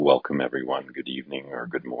welcome everyone. Good evening or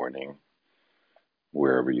good morning,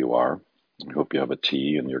 wherever you are. I hope you have a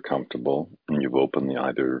tea and you're comfortable and you've opened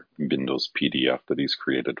either Bindo's PDF that he's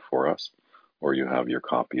created for us, or you have your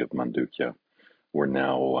copy of Mandukya. We're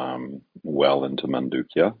now well into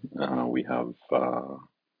Mandukya. We have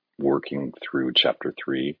working through chapter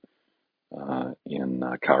 3 in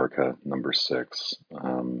Karika number 6.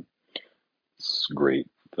 It's great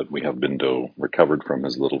that we have Bindo recovered from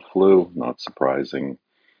his little flu, not surprising.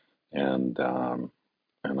 And I'm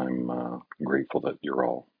grateful that you're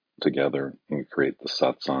all together and create the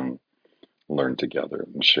satsang, learn together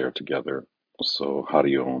and share together. So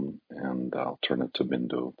Hari Om, and I'll turn it to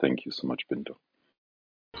Bindo. Thank you so much, Bindo.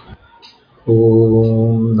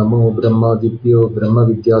 Om Namo Brahmadibhyo Brahma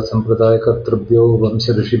Vidya Sampradaya Kartrabhyo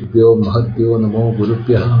Vamsha Rishibhyo Mahadbhyo Namo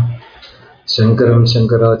Gurubhyaha Shankaram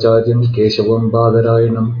Shankaracharyam Keshavam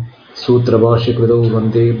Badarayanam Sutrabhashikridau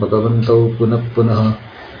Vande Bhagavantau Punah Punah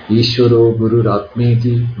Ishvaro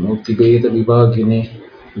Gururatmeti Murtibeda Vibhagine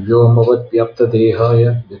Vyomavat Vyapta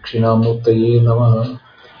Dehaya Dakshinamurtaye Namaha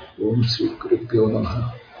Om Sri Gurubhyo Namaha.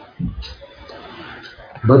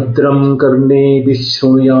 Bhadram karneभिः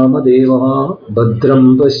शृणुयाम देवाः भद्रं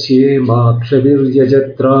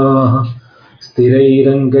पश्येमाक्षभिर्यजत्राः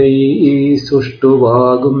स्थिरैरङ्गैः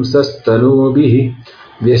सुष्ठुवागुंसस्तनूभिः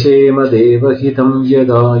व्यशेम देवहितं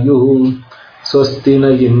यदायुः स्वस्ति न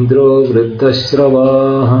इन्द्रो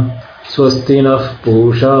वृद्धश्रवाः स्वस्ति नः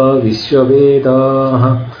पूषा विश्ववेदाः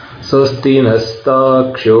स्वस्ति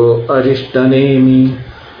नस्ताक्ष्यो अरिष्टनेमि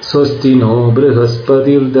स्वस्ति नो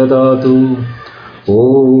बृहस्पतिर्ददातु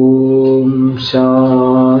Om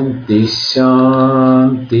Shanti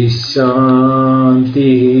Shanti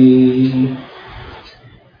Shanti.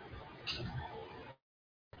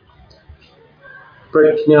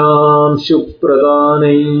 Prajñām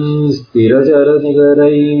Shupradhanai Sthirajara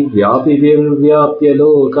Nigarai Vyapibhirvyapya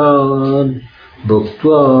Lokan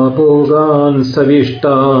Bhuktva Bhogan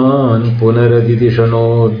Savishtan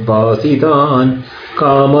Punaradidishanodbhasitan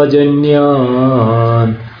Kamajanyaan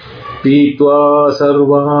पीत्वा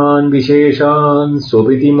सर्वान् विशेषान्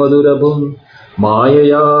स्वपिति मधुरभुं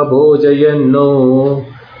मायया भोजयन्नो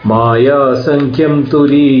माया संख्यं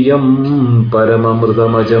तुरीयं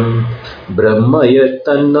परममृतमजं ब्रह्म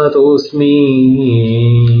यत्तन्नतोऽस्मि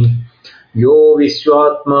यो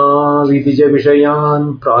विश्वात्मा विदिज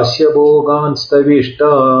विषयान् प्राश्य भोगान्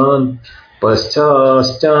स्तविष्टान्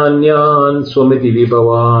पश्चाश्चान्यान् स्वमिति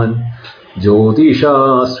विभवान् ज्योतिषा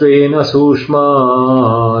स्वेन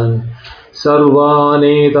सूक्ष्मान्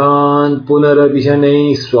सर्वानेतान्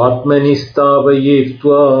पुनरभिशनैः स्वात्मनि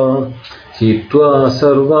स्थापयित्वा हित्वा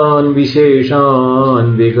सर्वान्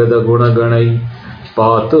विशेषान् विगतगुणगणैः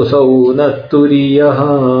पातु सौ न तुरीयः.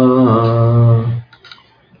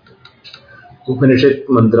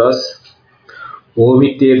 उपनिषत् मन्त्रास्.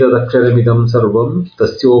 ओमित्येतदक्षरमिदं सर्वं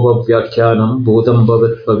तस्योपव्याख्यानं भूतं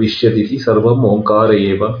भवत् भविष्यदिति सर्वम् ओङ्कार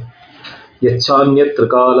एव. यच्चान्यत्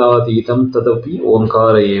त्रिकालातीतं तदपि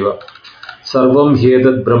ओङ्कार एव. सर्वं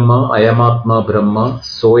ह्येतद् ब्रह्म अयमात्मा ब्रह्म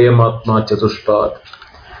सोऽयमात्मा चतुष्पात्.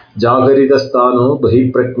 जागरितस्थानो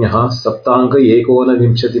बहिःप्रज्ञः सप्ताङ्ग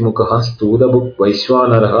एकोनविंशतिमुखः स्थूलभुक्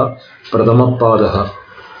वैश्वानरः प्रथमपादः.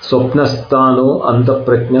 स्वप्नस्थानो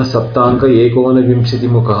अन्तःप्रज्ञ सप्ताङ्ग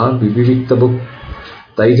एकोनविंशतिमुखः विविक्तभुक्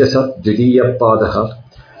तैजस द्वितीयपादः.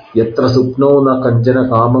 यत्र सुप्नो न कञ्चन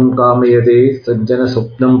कामं कामयते सञ्जन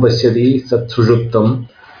स्वप्नं पश्यति सत्सुषुप्तं.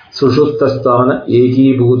 सुषुप्तस्थान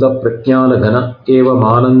एकीभूत प्रज्ञानघन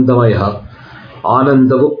एवमानन्दमयः.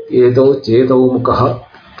 आनन्दवुक् एतो चेतोमुखः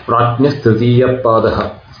प्राज्ञस्तृतीयपादः.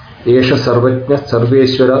 एष सर्वज्ञः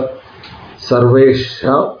सर्वेश्वर सर्वेश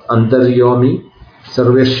अन्तर्यामी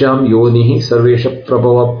सर्वेषां योनिः सर्वेश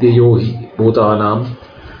प्रभवाप्ययो हि भूतानां.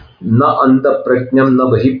 न अन्तःप्रज्ञं न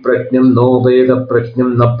बहिःप्रज्ञं नोभेदप्रज्ञं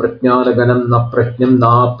न प्रज्ञानगणं न प्रज्ञं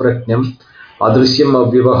नाप्रज्ञम् अदृश्यम्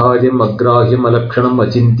अव्यवहार्यम् अग्राह्यम् अलक्षणम्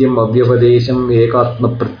अचिन्त्यम् अव्यपदेशम्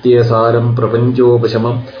एकात्मप्रत्ययसारं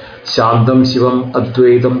प्रपञ्चोपशमं शान्तं शिवम्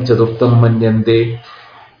अद्वैतं चतुर्थं मन्यन्ते.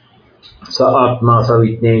 स आत्मा स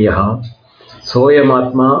विज्ञेयः.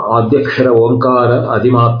 सोऽयमात्मा आद्यक्षर ओङ्कार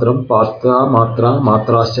अधिमात्रं पात्रा मात्रा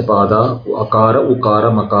मात्राश्च पादा अकार उकार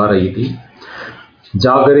मकार इति.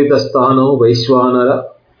 जागरितस्थानो वैश्वानर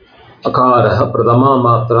अकारः प्रथमा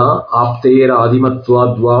मात्रा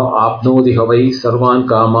आप्तेरादिमत्वाद्वा आप्नोति ह वै सर्वान्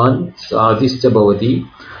कामान् साधिश्च भवति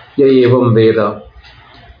य एवं वेद.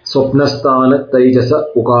 स्वप्नस्थान तैजस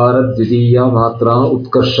उकार द्वितीया मात्रा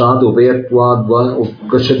उत्कर्षाद् उभयत्वाद्वा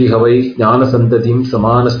उत्कर्षति ह वै ज्ञानसन्ततिं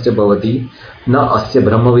समानश्च भवति न अस्य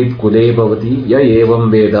ब्रह्मवित् कुले भवति य एवं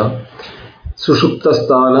वेद.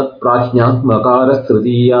 Sushuptasthana prajnat makara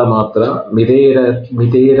tritiya matra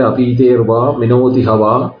mitera apiterva minoti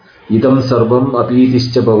hava idam sarvam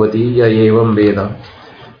apitischa bhavati ya evam veda.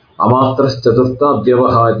 Amatras chaturtha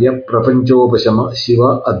vyavaharya prapanchopashama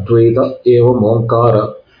shiva advaita evam omkara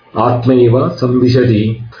atmaiva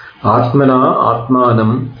samvishati atmana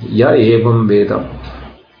atmanam ya evam veda.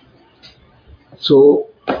 So,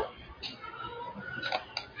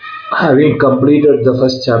 having completed the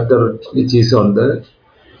first chapter, which is on the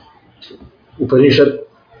Upanishad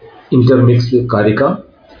intermixed with Karika,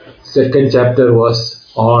 second chapter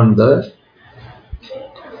was on the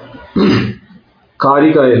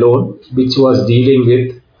Karika alone, which was dealing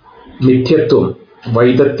with Mithyatvam.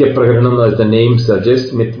 Vaitatya Prakaranam, as the name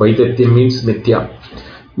suggests, Vaitatya means Mithya.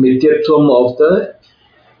 Mithyatvam of the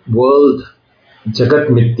world, Jagat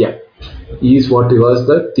Mithya, is what was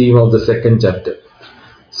the theme of the second chapter.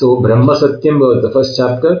 So, Brahma Satyam was the first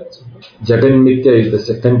chapter, Jagan Mithya is the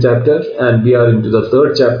second chapter, and we are into the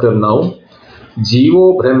third chapter now.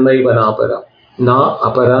 Jivo Brahmaiva Napara. Na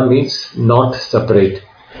apara means not separate.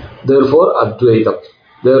 Therefore, Advaita.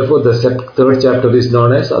 Therefore, the third chapter is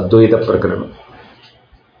known as Advaita Prakaranam.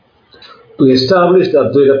 To establish the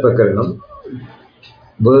Advaita Prakaranam,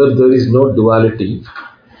 where there is no duality,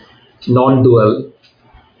 non-dual,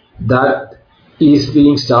 that is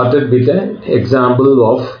being started with an example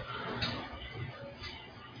of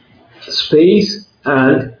space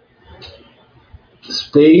and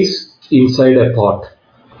space inside a pot.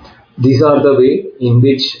 These are the way in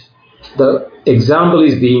which the example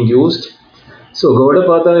is being used. So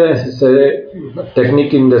Gaudapada has a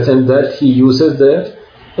technique in the sense that he uses the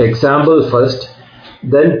example first,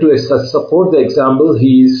 then to support the example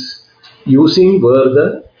he is using where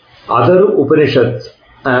the other Upanishads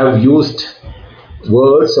have used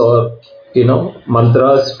words or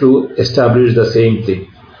mantras to establish the same thing.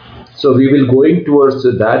 So we will going towards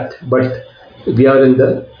that, but we are in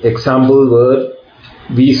the example where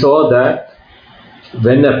we saw that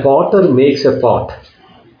when a potter makes a pot,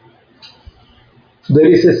 there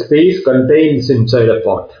is a space contained inside a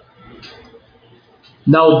pot.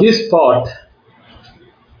 Now this pot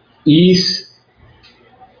is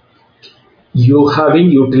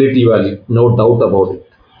having utility value, no doubt about it.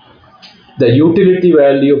 The utility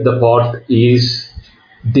value of the pot is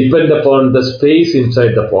depend upon the space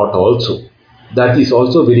inside the pot also. That is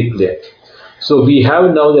also very clear. So we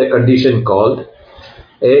have now the condition called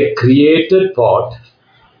a created pot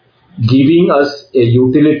giving us a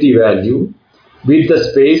utility value with the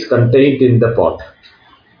space contained in the pot.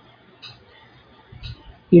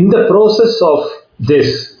 In the process of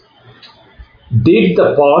this, did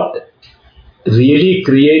the pot really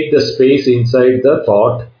create the space inside the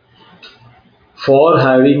pot for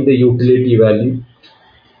having the utility value?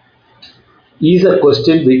 Is a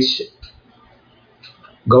question which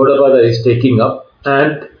Gaudapada is taking up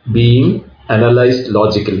and being analyzed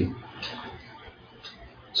logically.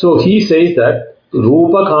 So he says that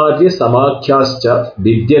Rupa Karya Samakhyascha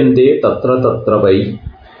Vidyante Tatra Tatra Vai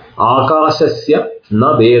Akashasya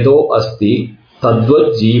Na Vedo Asti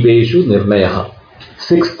Tadvat Jiveshu Nirnayaha.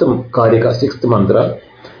 Sixth Karika, sixth mantra,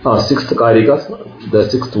 sixth Karika, the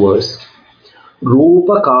sixth verse.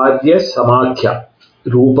 Rupa Karya Samakhya.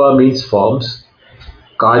 Rupa means forms,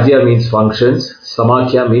 Karya means functions,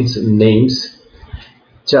 Samakhya means names,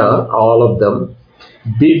 Cha, all of them.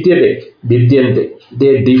 Vidyante,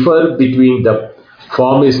 they differ between the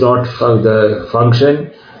form is not the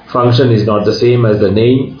function is not the same as the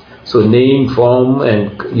name. So name, form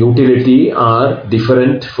and utility are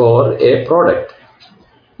different for a product.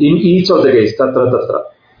 In each of the case, tatra tatra.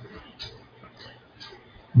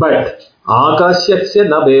 But Akasyasya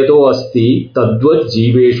na vedo asti tadvat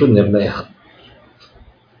jiveshu nirnaya.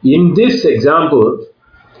 In this example,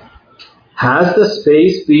 has the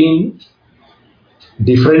space been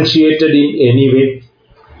differentiated in any way?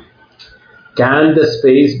 Can the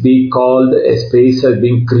space be called a space has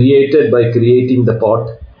been created by creating the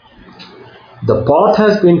pot? The pot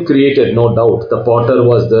has been created, no doubt. The potter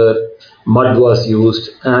was there, mud was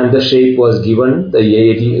used, and the shape was given. The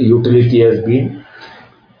utility has been,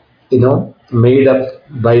 made up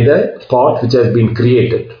by the pot which has been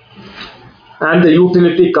created. And the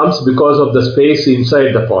utility comes because of the space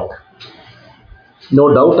inside the pot.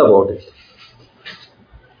 No doubt about it.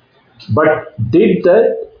 But did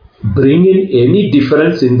that bring in any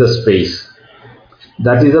difference in the space?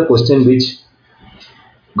 That is a question which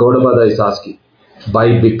Gaudapada is asking.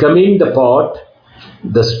 By becoming the pot,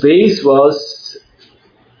 the space was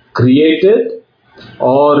created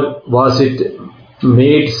or was it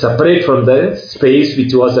made separate from the space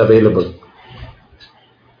which was available?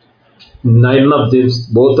 None of this,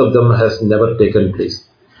 both of them has never taken place.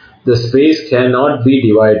 The space cannot be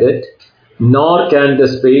divided, nor can the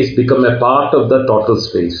space become a part of the total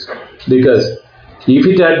space. Because if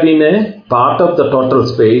it had been a part of the total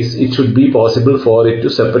space, it should be possible for it to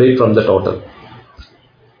separate from the total.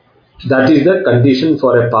 That is the condition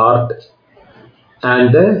for a part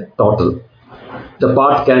and the total. The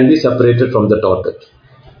part can be separated from the total.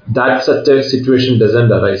 That such a situation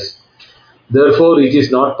doesn't arise. Therefore, it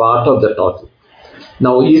is not part of the total.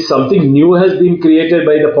 Now, is something new has been created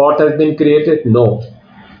by the pot has been created? No.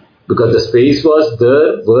 Because the space was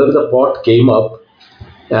there where the pot came up,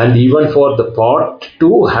 and even for the pot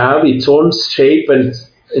to have its own shape and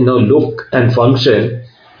look and function,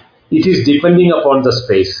 it is depending upon the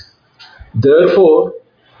space. Therefore,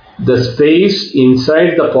 the space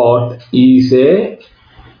inside the pot is a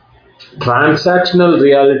transactional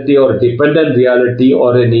reality or dependent reality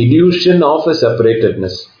or an illusion of a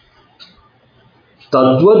separatedness.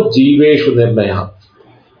 Tadvat jiveshu nirnaya.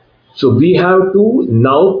 So we have to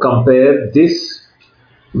now compare this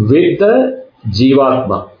with the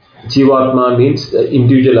jivatma. Jivatma means the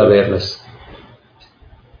individual awareness.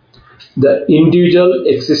 The individual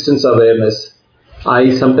existence awareness.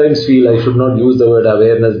 I sometimes feel I should not use the word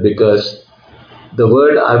awareness because the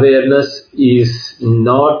word awareness is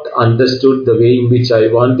not understood the way in which I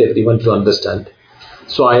want everyone to understand.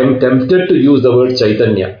 So I am tempted to use the word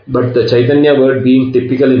Chaitanya, but the Chaitanya word being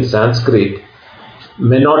typical in Sanskrit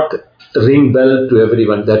may not ring bell to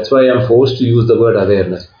everyone. That's why I am forced to use the word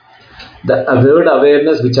awareness. The word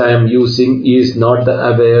awareness which I am using is not the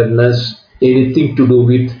awareness anything to do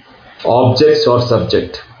with objects or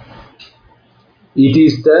subject. It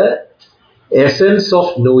is the essence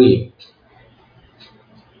of knowing,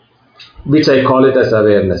 which I call it as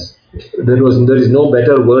awareness. There is no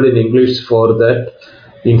better word in English for that.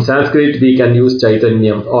 In Sanskrit we can use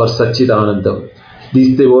Chaitanyam or Satchidanandam.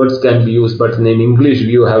 These the words can be used, but in English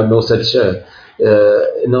you have no such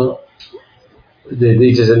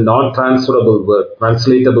it is a non-transferable word,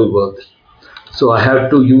 translatable word. So I have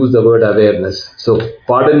to use the word awareness. So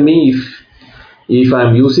pardon me if I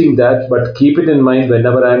am using that, but keep it in mind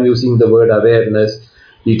whenever I am using the word awareness,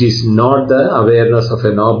 it is not the awareness of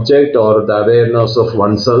an object or the awareness of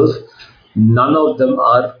oneself. None of them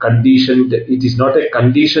are conditioned. It is not a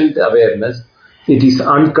conditioned awareness. It is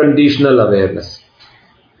unconditional awareness.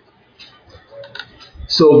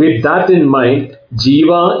 So with that in mind,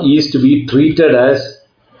 Jiva is to be treated as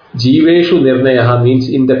Jiveshu Nirnayaha, means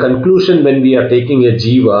in the conclusion when we are taking a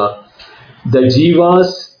Jiva, the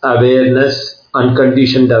Jiva's awareness,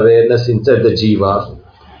 unconditioned awareness inside the Jiva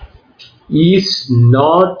is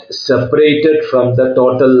not separated from the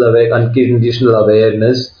total unconditional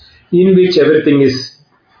awareness in which everything is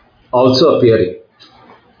also appearing.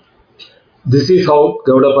 This is how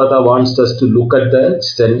Gaudapada wants us to look at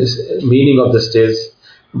the meaning of the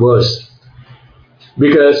verse.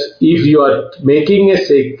 Because if you are making a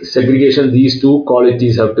segregation, these two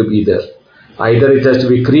qualities have to be there. Either it has to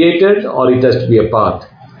be created or it has to be a part.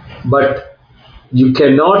 But you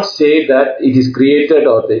cannot say that it is created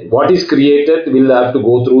or what is created will have to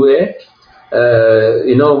go through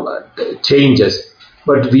changes.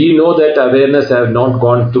 But we know that awareness have not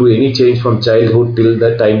gone through any change from childhood till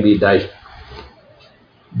the time we die.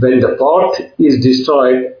 When the pot is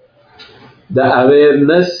destroyed, the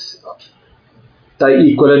awareness, the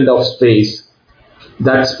equivalent of space,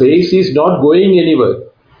 that space is not going anywhere.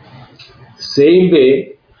 Same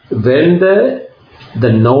way, when the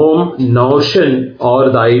notion or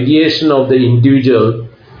the ideation of the individual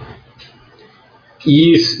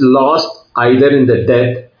is lost either in the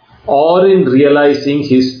death or in realizing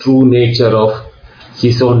his true nature of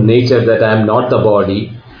his own nature, that I am not the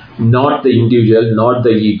body, not the individual, not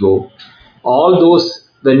the ego, all those,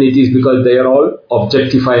 when it is because they are all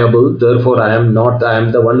objectifiable, therefore I am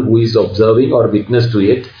the one who is observing or witness to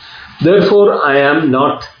it, therefore I am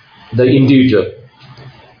not the individual.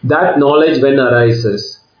 That knowledge when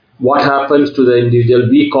arises, what happens to the individual?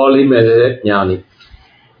 We call him as a jnani.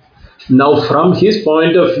 Now from his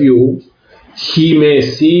point of view, he may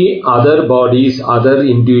see other bodies, other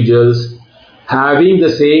individuals having the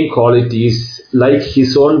same qualities like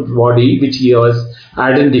his own body which he was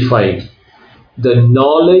identifying. The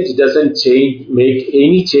knowledge doesn't make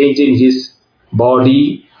any change in his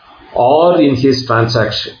body or in his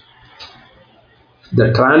transaction.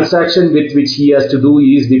 The transaction with which he has to do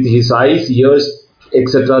is with his eyes, ears,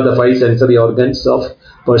 etc., the five sensory organs of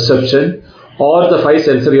perception or the five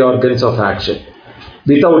sensory organs of action.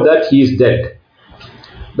 Without that, he is dead.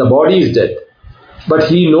 The body is dead. But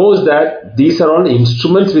he knows that these are all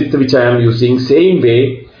instruments with which I am using. Same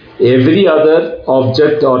way, every other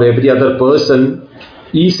object or every other person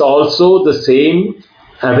is also the same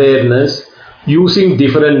awareness using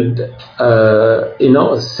different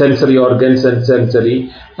sensory organs and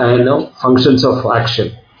sensory functions of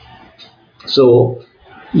action. So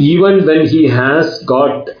even when he has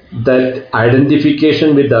got that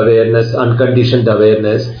identification with awareness, unconditioned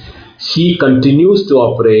awareness, he continues to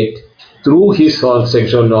operate through his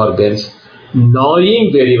sexual organs,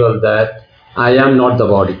 knowing very well that I am not the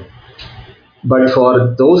body. But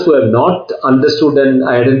for those who have not understood and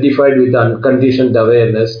identified with unconditioned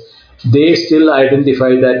awareness, they still identify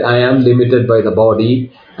that I am limited by the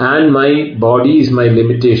body and my body is my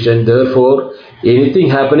limitation. Therefore, anything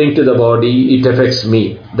happening to the body, it affects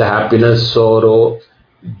me. The happiness, sorrow,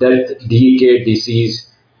 death, decay,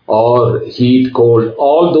 disease, or heat, cold,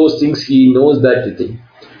 all those things he knows that thing.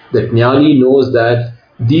 That Jnani knows that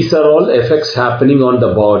these are all effects happening on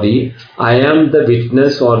the body. I am the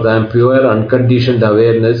witness or the pure unconditioned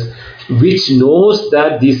awareness which knows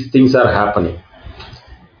that these things are happening.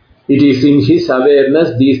 It is in his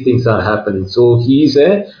awareness these things are happening. So he is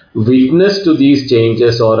a witness to these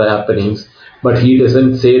changes or happenings, but he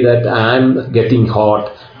doesn't say that I am getting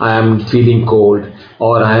hot, I am feeling cold,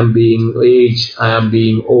 or I am being aged, I am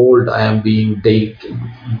being old, I am being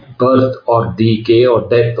birth or decay or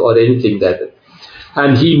death or anything that.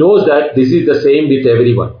 And he knows that this is the same with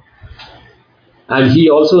everyone. And he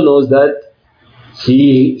also knows that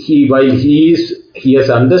while he has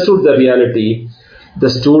understood the reality, the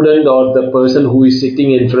student or the person who is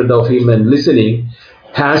sitting in front of him and listening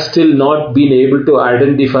has still not been able to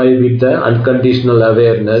identify with the unconditional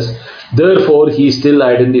awareness. Therefore, he still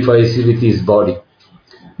identifies with his body.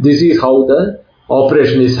 This is how the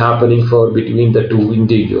operation is happening for between the two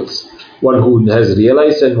individuals, one who has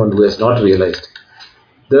realized and one who has not realized.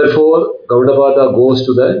 Therefore, Gaudapada goes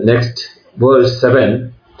to the next verse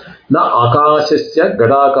 7. Na akashasya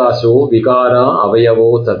gadakasho vikara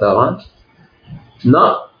avayavo tata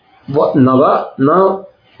na nava na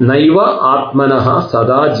naiva atmanaha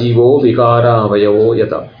sada jivo vikara avayavo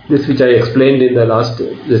yata. This which I explained in the last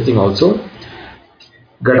this thing also.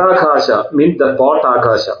 Gadakasha means the pot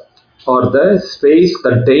akasha or the space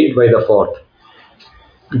contained by the pot.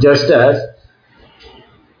 Just as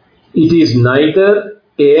it is neither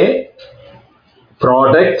a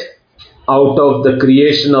product out of the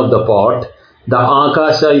creation of the pot. The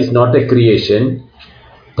akasha is not a creation.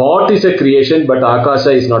 Pot is a creation, but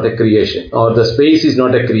akasha is not a creation, or the space is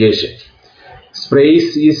not a creation.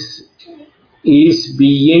 Space is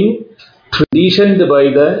being conditioned by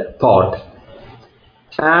the pot,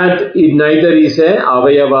 and it neither is a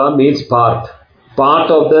avayava means part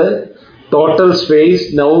of the total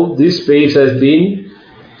space. Now this space has been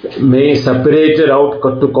separated out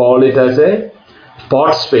to call it as a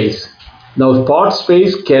pot space. Now pot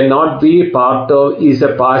space cannot be is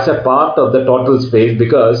a part of the total space,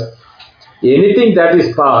 because anything that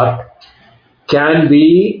is part can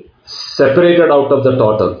be separated out of the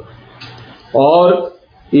total, or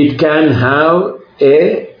it can have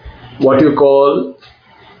a what you call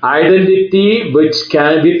identity with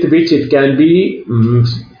which it can be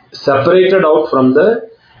separated out from the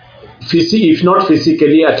if not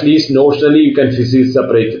physically, at least notionally you can physically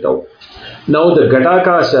separate it out. Now the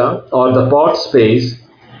Gadakasha or the pot space,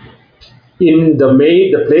 in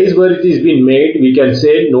the place where it is being made, we can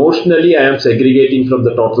say notionally I am segregating from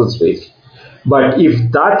the total space. But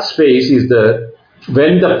if that space is there,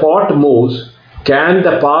 when the pot moves, can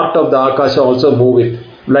the part of the Akasha also move it?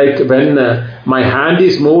 Like when my hand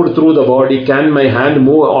is moved through the body, can my hand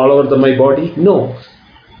move all over my body? No.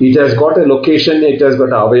 It has got a location, it has got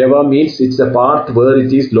avayava means it's a part where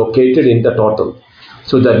it is located in the total.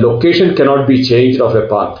 So the location cannot be changed of a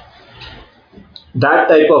part. That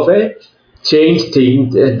type of a change thing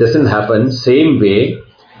doesn't happen. Same way,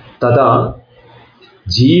 tada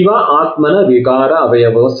jiva atmana vikara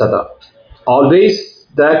avayava sada. Always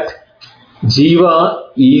that jiva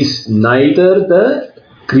is neither the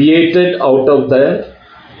created out of the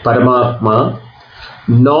Paramatma,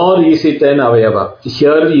 nor is it an avayava.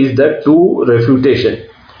 Here is the two refutation.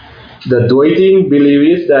 The Dvaitin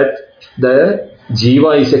belief is that the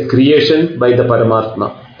jiva is a creation by the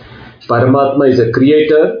Paramatma. Paramatma is a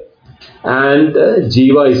creator and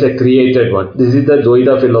jiva is a created one. This is the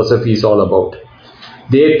Dvaita philosophy is all about.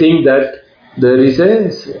 They think that there is a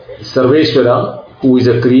Sarveshwara who is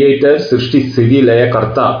a creator, Srishti Siddhi Laya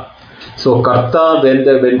Karta. So Karta, when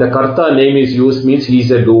the Karta name is used, means he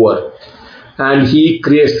is a doer. And he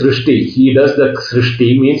creates Srishti. He does the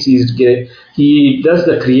Srishti, means he does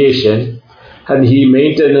the creation, and he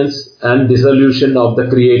maintenance and dissolution of the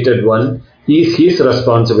created one is his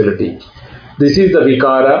responsibility. This is the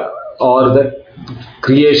Vikara or the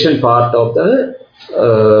creation part of the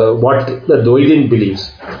what the Dvaidin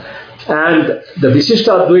believes. And the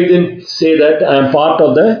Visishta Advaitin say that I am part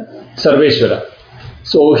of the Sarveshwara.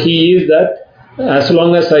 So he is that as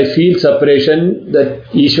long as I feel separation, that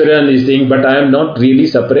Ishwaran is saying, but I am not really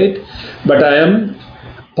separate, but I am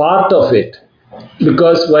part of it.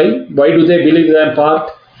 Because why? Why do they believe that I am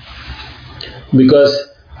part? Because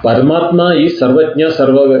Paramatma is Sarvajna,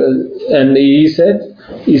 Sarva, and he said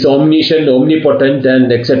is omniscient, omnipotent,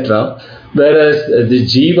 and etc. Whereas the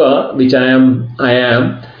Jiva, which I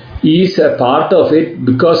am, is a part of it.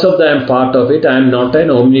 Because of the I am part of it, I am not an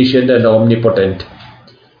omniscient and omnipotent.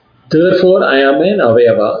 Therefore, I am an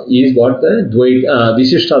Avayava, is what the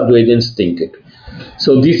Visishta Dvaitins think it.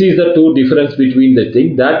 So, this is the two difference between the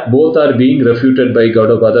thing that both are being refuted by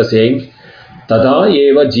Gaudapada saying, Tada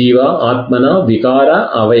eva jiva atmana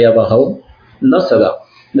vikara avayavaho na sada.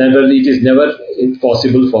 Never, it is never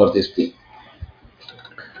possible for this thing.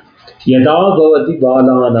 Yada bhavati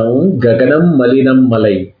balanam gaganam malinam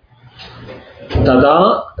malai.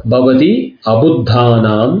 Tada bhavati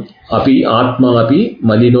abuddhanam api atma api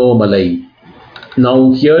malino malai.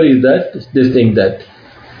 Now here is that this thing that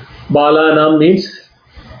balanam means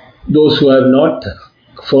those who have not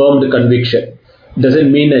formed conviction.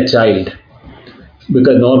 Doesn't mean a child.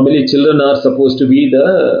 Because normally children are supposed to be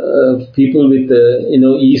the people with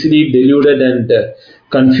easily deluded and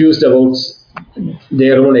confused about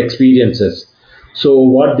their own experiences. So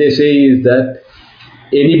what they say is that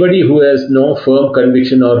anybody who has no firm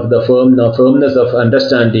conviction or the firmness of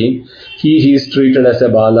understanding, he is treated as a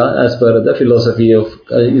bala as per the philosophy of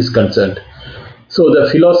is concerned. So the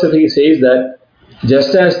philosophy says that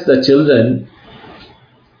just as the children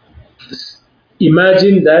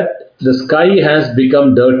imagine that the sky has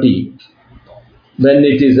become dirty when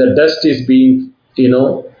it is a dust is being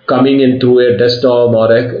coming in through a dust storm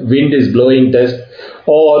or a wind is blowing dust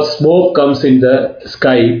or smoke comes in the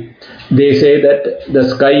sky. They say that the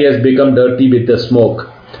sky has become dirty with the smoke.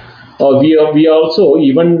 Or we also,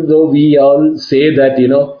 even though we all say that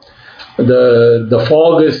the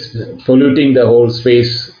fog is polluting the whole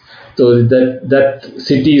space, so that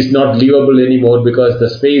city is not livable anymore because the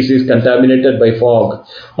space is contaminated by fog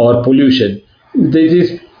or pollution. It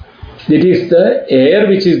is the air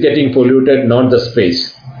which is getting polluted, not the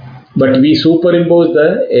space. But we superimpose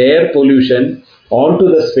the air pollution onto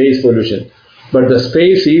the space pollution. But the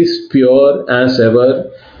space is pure as ever,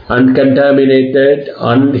 uncontaminated,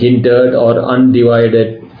 unhindered, or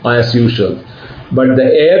undivided as usual. But the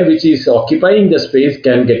air which is occupying the space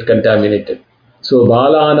can get contaminated. So,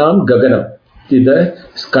 Balanam Gaganam, the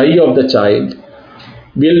sky of the child,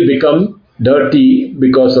 will become dirty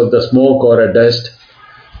because of the smoke or a dust.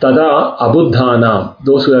 Tada Abuddhanam,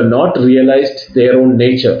 those who have not realized their own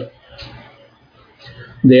nature,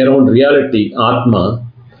 their own reality, Atma,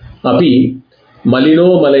 Api,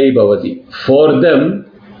 Malino Malai Bhavati. For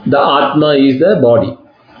them, the Atma is the body,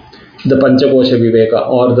 the Panchakosha Viveka,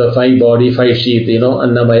 or the five body, five sheath,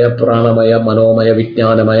 Annamaya, Pranamaya, Manomaya,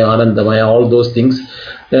 Vijnanamaya, Anandamaya, all those things.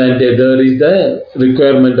 And there is the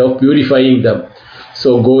requirement of purifying them.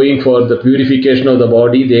 So going for the purification of the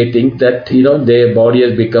body, they think that, their body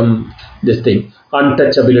has become this thing.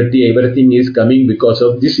 Untouchability, everything is coming because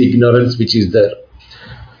of this ignorance which is there.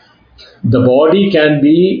 The body can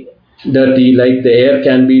be dirty, like the air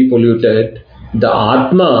can be polluted. The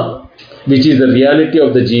Atma, which is the reality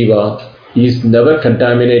of the Jiva, is never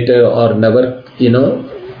contaminated or never,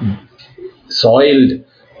 soiled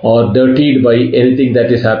or dirtied by anything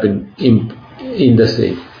that is happening in the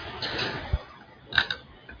state.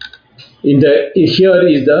 Here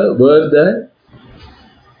is where the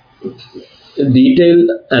detailed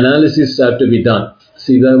analysis have to be done.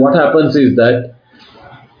 See, what happens is that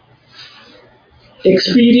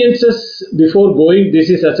experiences before going, this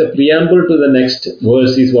is as a preamble to the next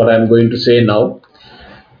verse is what I am going to say now.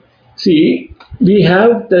 See, we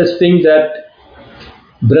have this thing that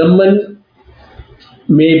Brahman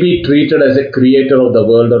may be treated as a creator of the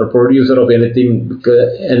world or a producer of anything,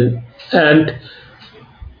 and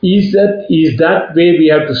is that way we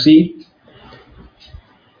have to see,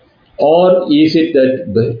 or is it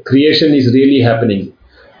that creation is really happening?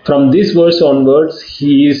 From this verse onwards,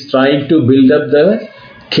 he is trying to build up the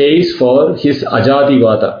case for his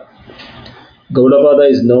Ajadivada. Gaudapada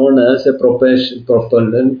is known as a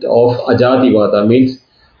proponent of Ajadivada, means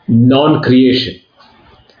non-creation.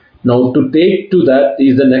 Now to take to that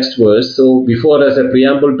is the next verse. So before, as a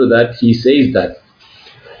preamble to that, he says that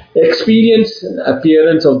experience and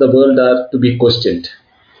appearance of the world are to be questioned.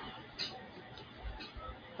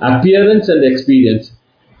 Appearance and experience.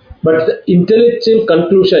 But the intellectual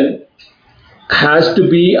conclusion has to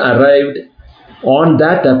be arrived on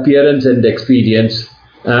that appearance and experience,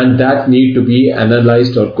 and that need to be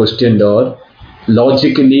analyzed or questioned or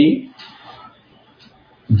logically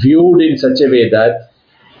viewed in such a way that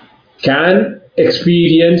can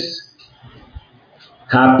experience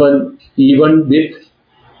happen even with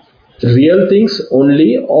real things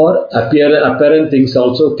only, or apparent things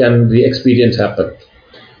also can the experience happen.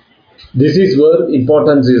 This is where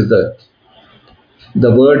importance is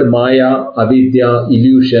the word maya, avidya,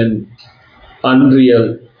 illusion,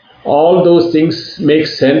 unreal. All those things make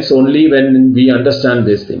sense only when we understand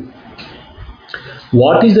this thing.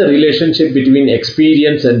 What is the relationship between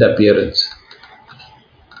experience and appearance?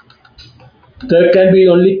 There can be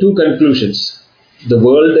only two conclusions. The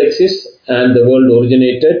world exists and the world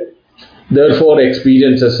originated, therefore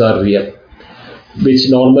experiences are real. Which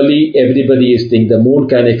normally everybody is thinking the moon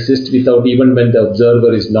can exist without even when the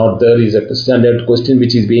observer is not there, is a standard question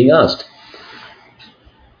which is being asked.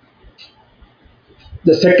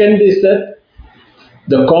 The second is that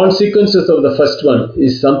the consequences of the first one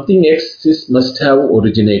is something exists must have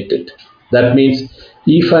originated. That means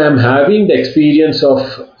if I am having the experience of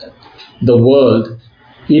the world,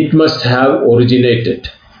 it must have originated.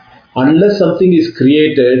 Unless something is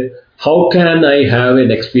created, how can I have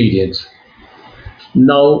an experience?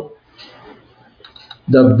 Now,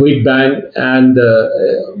 the Big Bang and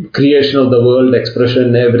the creation of the world,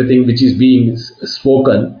 expression, everything which is being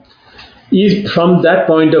spoken, is from that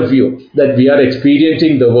point of view that we are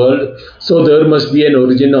experiencing the world, so there must be an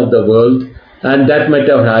origin of the world, and that might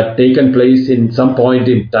have had taken place in some point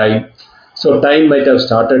in time. So time might have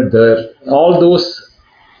started there. All those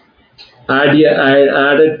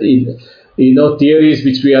added in, theories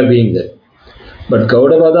which we are being there. But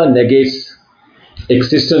Gaudavada negates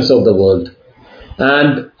existence of the world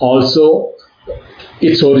and also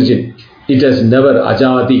its origin. It has never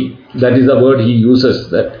ajadi. That is the word he uses.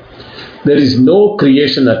 That there is no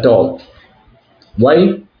creation at all.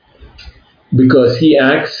 Why? Because he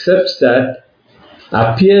accepts that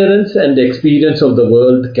appearance and experience of the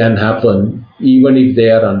world can happen even if they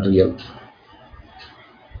are unreal.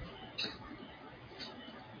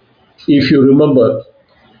 If you remember,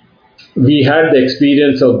 we had the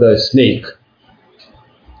experience of the snake.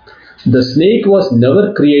 The snake was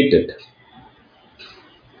never created.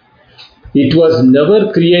 It was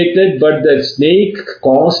never created, but the snake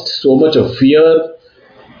caused so much of fear.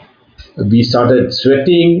 We started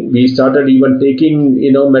sweating. We started even taking,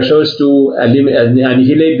 measures to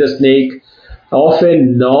annihilate the snake of a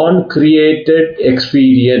non-created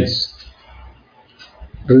experience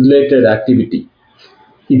related activity.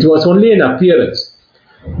 It was only an appearance.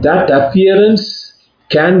 That appearance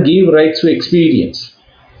can give rise to experience.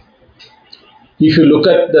 If you look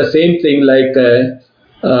at the same thing like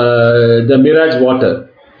the mirage water,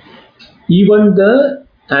 even the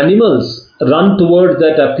animals run towards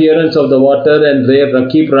that appearance of the water and they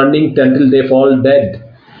keep running until they fall dead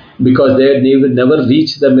because they never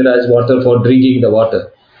reach the mirage water for drinking the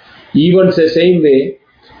water. Even the same way,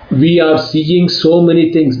 we are seeing so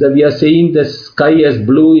many things that we are seeing the sky as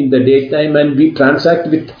blue in the daytime and we transact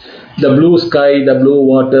with the blue sky, the blue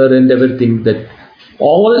water and everything. That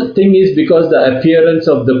all thing is because the appearance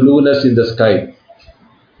of the blueness in the sky.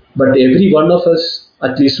 But every one of us,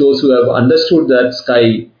 at least those who have understood that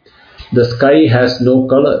the sky has no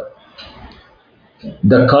color.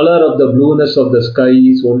 The color of the blueness of the sky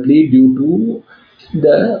is only due to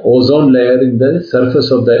the ozone layer in the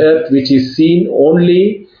surface of the earth, which is seen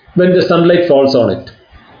only when the sunlight falls on it.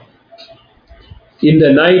 In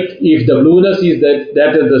the night, if the blueness is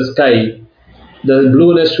that is the sky, the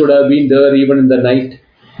blueness should have been there even in the night,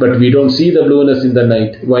 but we don't see the blueness in the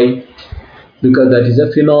night. Why? Because that is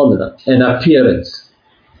a phenomenon, an appearance.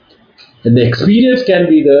 And the experience can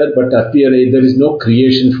be there, but there is no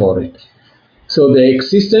creation for it. So the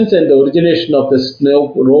existence and the origination of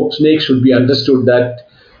the rope snake should be understood that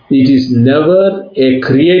it is never a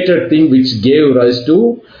created thing which gave rise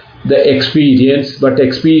to the experience, but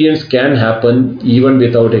experience can happen even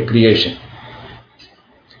without a creation.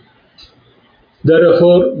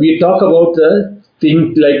 Therefore, we talk about the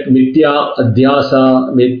things like mithya,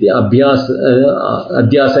 adhyasa,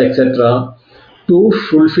 adhyasa, etc. to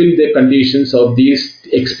fulfill the conditions of these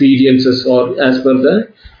experiences, or as per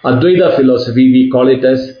the Advaita philosophy, we call it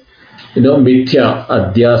as mithya,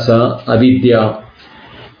 adhyasa, avidya.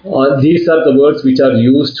 These are the words which are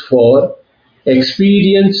used for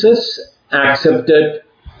experiences accepted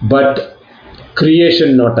but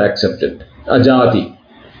creation not accepted, ajadi.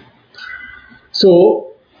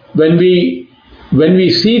 So when we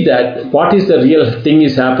see that what is the real thing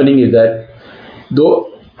is happening is that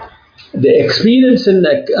though The experience and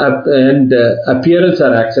appearance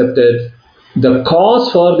are accepted. The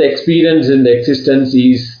cause for the experience and the existence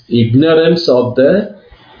is ignorance of the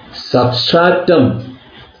substratum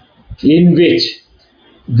in which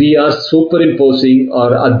we are superimposing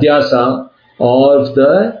or adhyasa of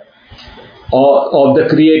the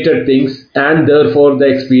created things, and therefore the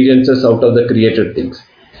experiences out of the created things.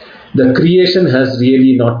 The creation has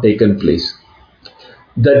really not taken place.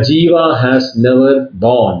 The jiva has never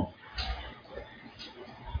born.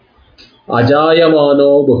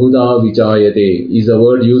 Ajayamano bahuda vichayate is a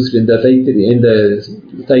word used in the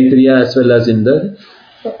Taittiriya as well as in the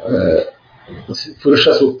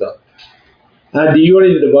Purusha Sukta. And even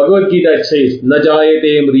in the Bhagavad Gita it says,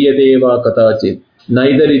 Najayate mriyate va katachit.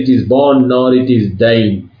 Neither it is born nor it is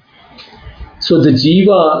dying. So the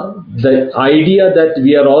jiva, the idea that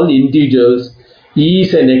we are all individuals,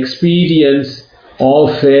 is an experience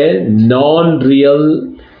of a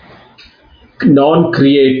non-real,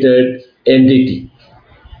 non-created entity.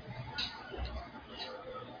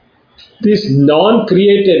 This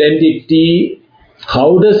non-created entity,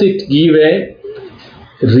 how does it give a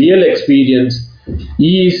real experience,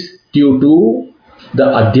 is due to the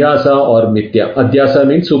adhyasa or mithya. Adhyasa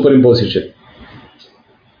means superimposition.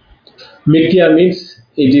 Mithya means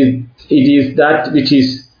it is that which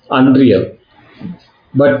is unreal,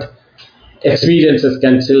 but experiences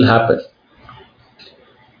can still happen.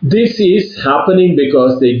 This is happening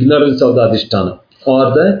because the ignorance of the adhisthana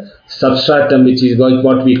or the substratum, which is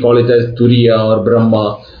what we call it as Turiya or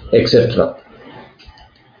Brahma, etc.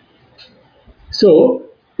 So,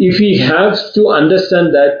 if we have to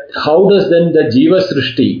understand that, how does then the Jiva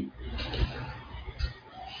Srishti,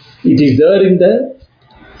 it is there in the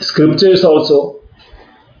scriptures also.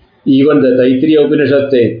 Even the Taittiriya Upanishad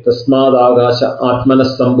says, Tasmad Agasha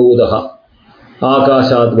Atmanas Sambodha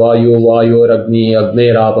Akashad Vayu Vayu Agni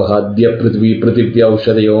Agnerabha Dya Prithvi Prithivya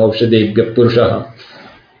Aushadayo Aushadebhya Purushaha.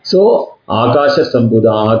 So, Akasha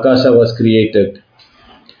Sambodha, Akasha was created,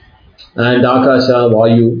 and Akasha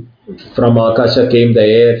Vayu, from Akasha came the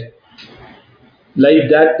air. Like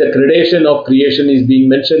that, the gradation of creation is being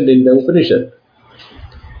mentioned in the Upanishad.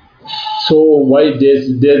 So why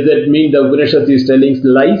does that mean the Upanishad is telling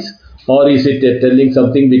lies, or is it telling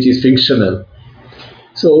something which is fictional?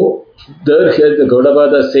 So there the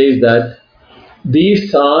Gaudapada says that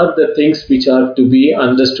these are the things which are to be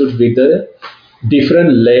understood with the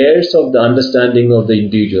different layers of the understanding of the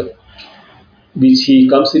individual, which he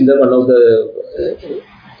comes in the one of the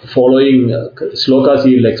following slokas.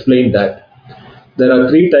 He will explain that there are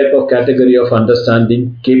three types of category of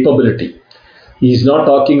understanding capability. He is not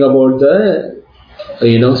talking about the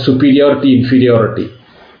superiority, inferiority.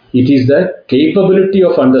 It is the capability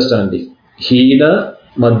of understanding. Hina,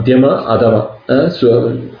 Madhyama, Adama.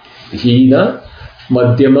 Hina,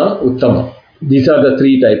 Madhyama, Uttama. These are the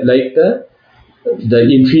three types, like the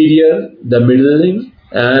inferior, the middling,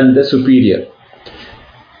 and the superior.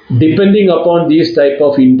 Depending upon these type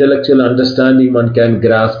of intellectual understanding, one can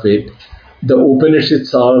grasp it. The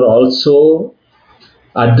Upanishads are also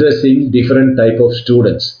addressing different type of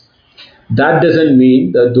students. That doesn't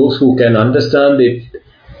mean that those who can understand it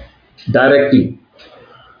directly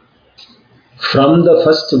from the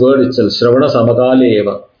first word itself, Shravana Samakale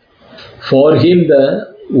Eva, for him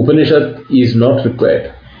the Upanishad is not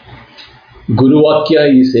required. Guru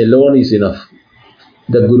Vakya is alone is enough.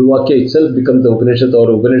 The Guru Vakya itself becomes the Upanishad,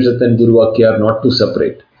 or Upanishad and Guru Vakya are not too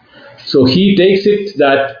separate. So he takes it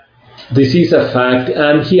that this is a fact,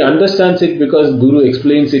 and he understands it because Guru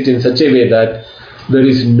explains it in such a way that there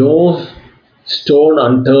is no stone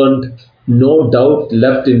unturned, no doubt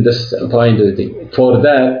left in this point. For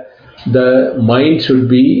that, the mind should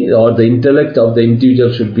be, or the intellect of the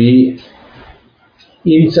individual should be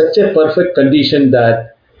in such a perfect condition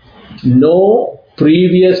that no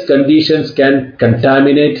previous conditions can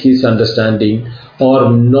contaminate his understanding,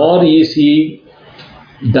 or nor is he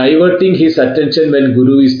diverting his attention when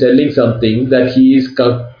Guru is telling something, that he is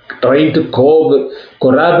trying to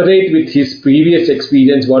corroborate with his previous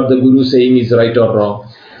experience what the Guru is saying is right or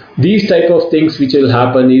wrong. These type of things which will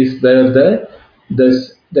happen is where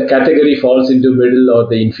the category falls into middle or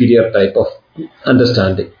the inferior type of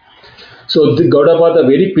understanding. So the Gaudapada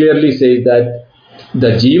very clearly says that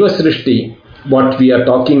the Jiva Srishti, what we are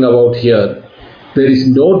talking about here, there is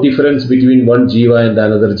no difference between one Jiva and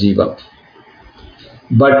another Jiva.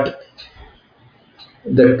 But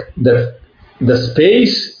the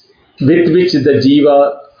space with which the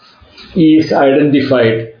Jiva is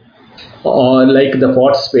identified, or like the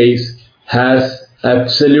pot space, has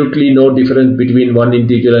absolutely no difference between one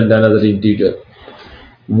individual and another individual.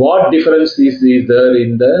 What difference is there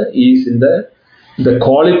in the the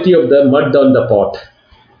quality of the mud on the pot.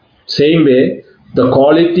 Same way, the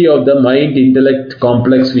quality of the mind intellect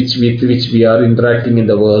complex with which we are interacting in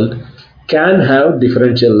the world can have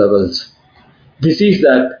differential levels. This is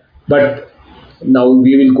that, but now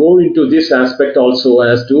we will go into this aspect also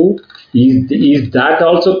as to is that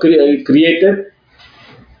also created?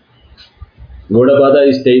 Gaudapada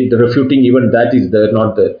is refuting even that is there,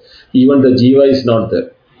 not there. Even the jiva is not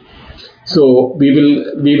there. So we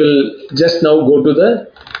will just now go to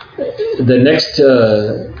the next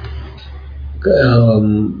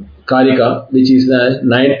Karika, which is the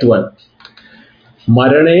ninth one.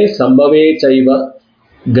 Marane sambhave chaiva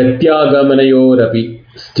gatyagamayorapi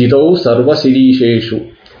stitau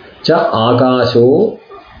sarvasirisheshu cha akasho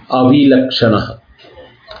avilakshana.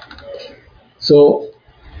 So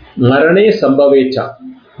Marane sambhavecha.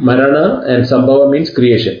 Marana and sambhava means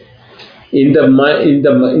creation. In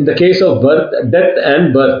the case of birth, death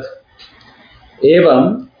and birth.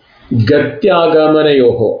 Evam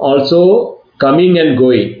gatyagamayoho. Also coming and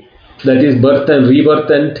going. That is birth and rebirth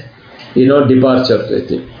and departure.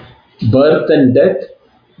 Birth and death,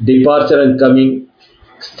 departure and coming.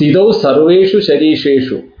 Stidau sarveshu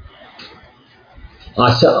sharisheshu.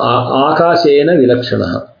 Akashena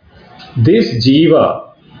vilakshana. This jiva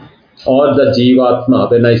or the jivatma,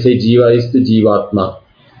 when I say jiva is the jivatma.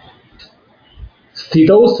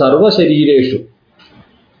 Stidau sarva sharireshu.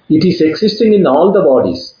 It is existing in all the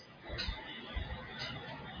bodies.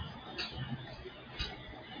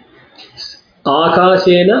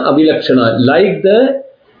 Akashena avilakshana. Like the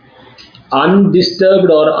undisturbed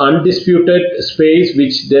or undisputed space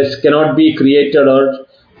which this cannot be created or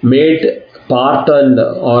made part and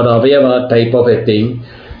or avayava type of a thing.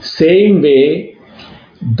 Same way,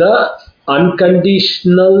 the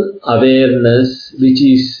unconditional awareness which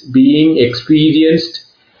is being experienced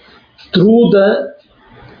through the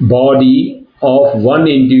body of one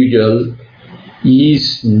individual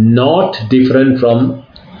is not different from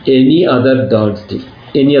any other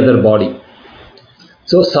body.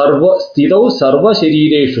 So stidau sarva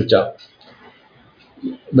sharireshu cha.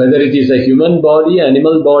 Whether it is a human body,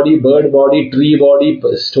 animal body, bird body, tree body,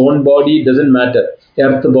 stone body, doesn't matter.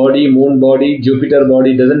 Earth body, moon body, Jupiter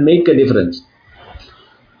body, doesn't make a difference.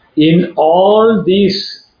 In all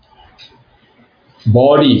these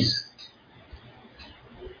bodies,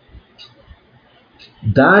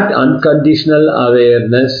 that unconditional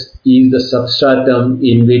awareness is the substratum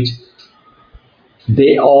in which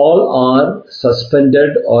they all are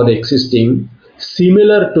suspended or existing,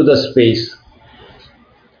 similar to the space.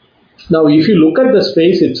 Now, if you look at the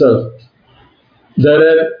space itself,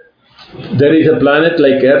 there is a planet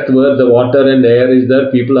like Earth where the water and air is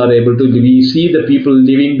there. People are able to live. We see the people,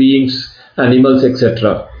 living beings, animals,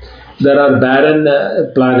 etc. There are barren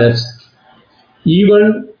planets.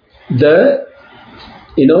 Even the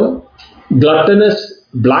gluttonous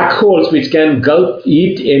black holes which can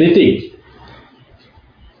eat anything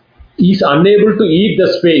is unable to eat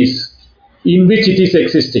the space in which it is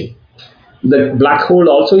existing. The black hole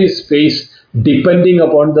also is space depending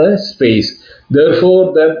upon the space.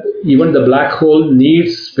 Therefore, even the black hole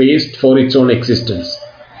needs space for its own existence.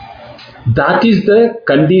 That is the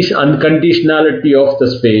unconditionality of the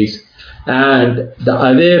space, and the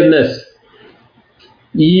awareness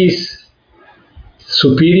is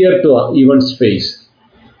superior to even space.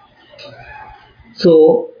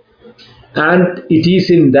 So, and it is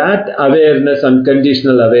in that awareness,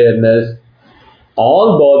 unconditional awareness,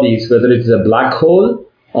 all bodies, whether it's a black hole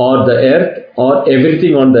or the earth or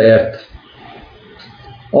everything on the earth,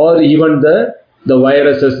 or even the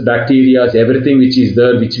viruses, bacteria, everything which is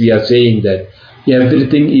there, which we are saying that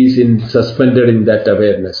everything is suspended in that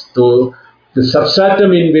awareness. So the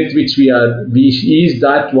substratum in which we is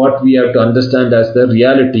that what we have to understand as the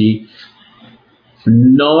reality,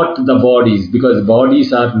 not the bodies, because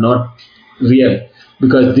bodies are not real.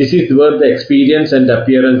 Because this is where the experience and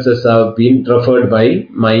appearances have been referred by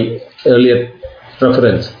my earlier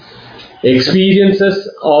reference. Experiences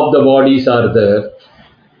of the bodies are there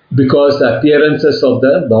because the appearances of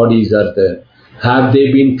the bodies are there. Have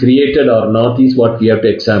they been created or not is what we have to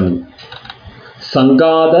examine.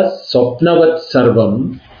 Sangada swapnavat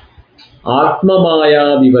sarvam atma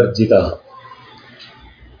maya vivarjita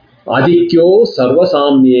adikyo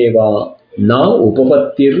sarvasamyeva na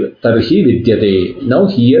upapattir tarhi vidyate. Now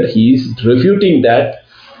here he is refuting that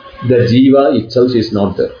the jiva itself is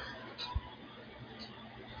not there.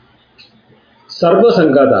 Sarva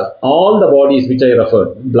Sangata, all the bodies which I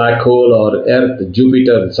referred, black hole or earth,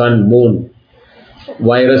 Jupiter, sun, moon,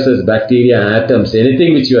 viruses, bacteria, atoms,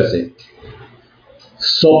 anything which you are saying.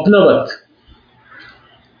 Swapnavat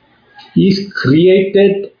is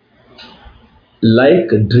created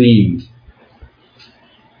like a dream.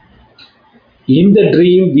 In the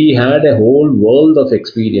dream, we had a whole world of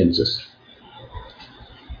experiences.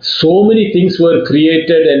 So many things were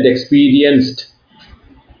created and experienced.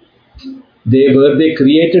 They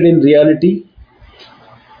created in reality,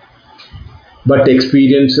 but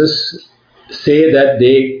experiences say that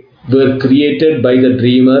they were created by the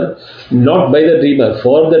dreamer, not by the dreamer,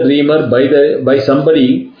 for the dreamer, by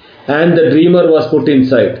somebody, and the dreamer was put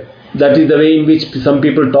inside. That is the way in which some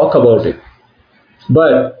people talk about it.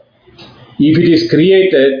 But if it is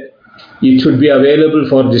created, it should be available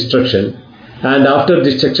for destruction, and after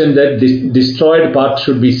destruction, that destroyed part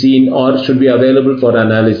should be seen or should be available for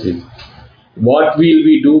analysis. What will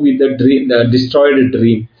we do with the destroyed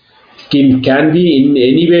dream? Can we in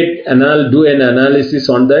any way do an analysis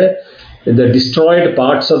on the destroyed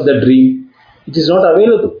parts of the dream? It is not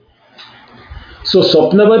available. So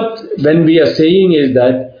Swapnavat, when we are saying, is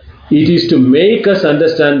that it is to make us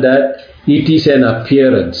understand that it is an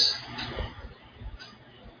appearance.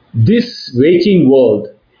 This waking world,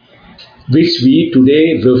 which we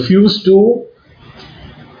today refuse to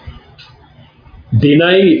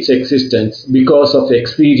deny its existence because of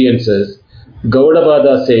experiences,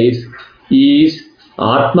 Gaudapada says, is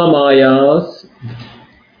Atma Maya's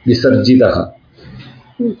Visarjidaha.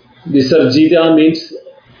 Visarjita means,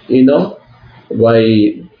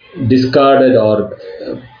 by discarded or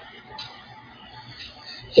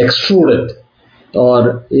extruded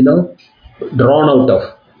or, drawn out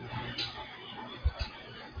of.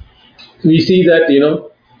 We see that,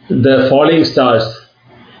 the falling stars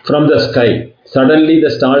from the sky. Suddenly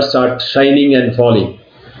the stars start shining and falling.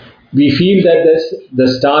 We feel that the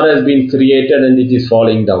star has been created and it is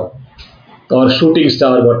falling down. Or shooting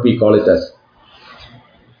star, what we call it as.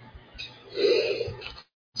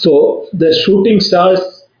 So the shooting stars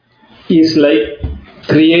is like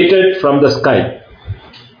created from the sky.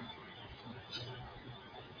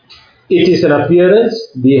 It is an appearance.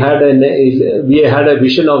 We had a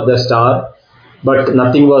vision of the star, but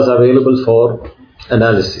nothing was available for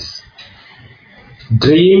analysis.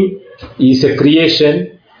 Dream is a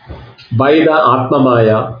creation by the Atma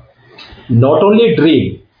Maya. Not only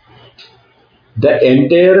dream, the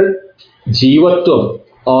entire Jivatvam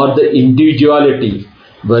or the individuality,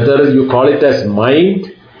 whether you call it as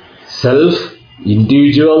mind, self,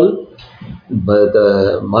 individual,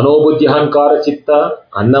 the Manobuddhi Hankara Chitta,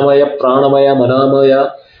 Annamaya, Pranamaya,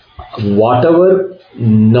 Manamaya, whatever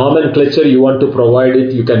nomenclature you want to provide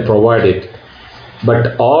it, you can provide it.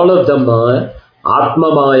 But all of them are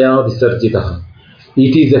Atma Maya Visarjitaha.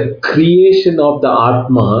 It is a creation of the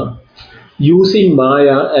Atma using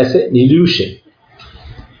Maya as an illusion.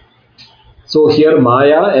 So here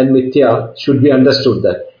Maya and Mithya should be understood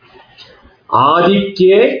that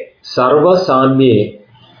Aditye Sarva Samye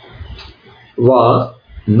Va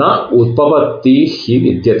Na Utpavatti Hi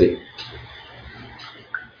Vidyate.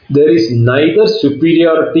 There is neither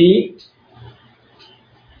superiority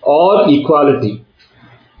or equality,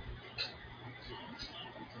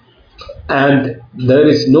 and there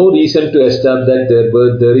is no reason to establish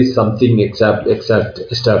that there is something exact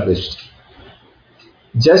established.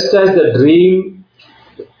 Just as the dream,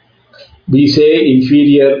 we say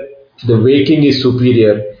inferior, the waking is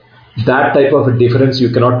superior, that type of a difference you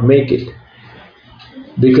cannot make it.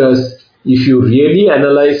 Because if you really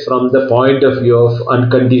analyze from the point of view of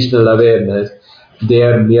unconditional awareness, they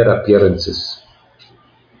are mere appearances.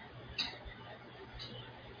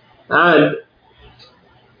 And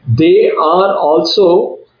they are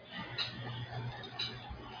also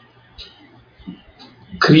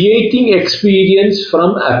creating experience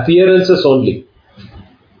from appearances only.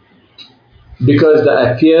 Because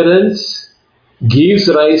the appearance gives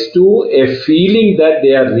rise to a feeling that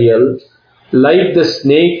they are real, like the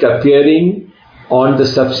snake appearing on the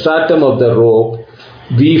substratum of the rope.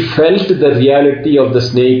 We felt the reality of the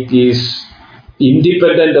snake is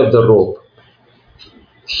independent of the rope.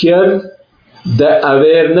 Here, the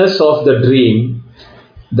awareness of the dream,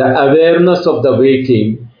 the awareness of the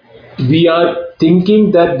waking, we are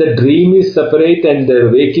thinking that the dream is separate and the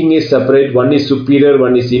waking is separate, one is superior,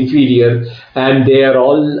 one is inferior, and they are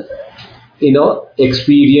all,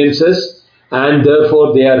 experiences, and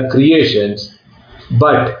therefore they are creations.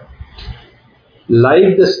 But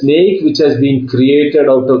like the snake which has been created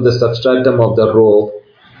out of the substratum of the rope,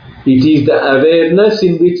 it is the awareness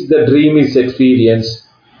in which the dream is experienced.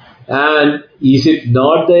 And is it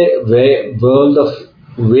not the world of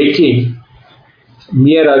waking,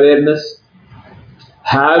 mere awareness?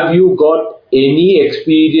 Have you got any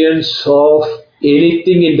experience of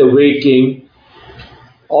anything in the waking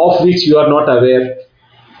of which you are not aware?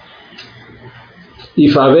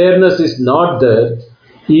 If awareness is not there,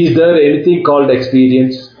 is there anything called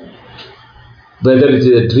experience? Whether it is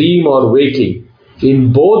a dream or waking.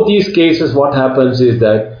 In both these cases, what happens is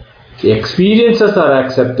that experiences are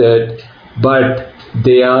accepted, but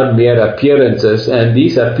they are mere appearances, and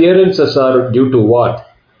these appearances are due to what?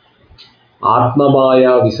 Atma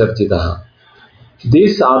Maya Visarjitaha.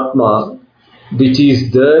 This Atma, which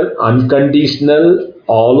is there unconditional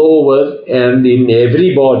all over and in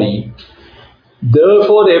every body,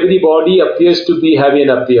 therefore every body appears to be having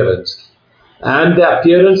an appearance. And the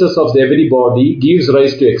appearances of every body gives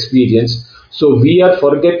rise to experience. So we are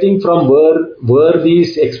forgetting from where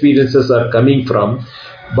these experiences are coming from,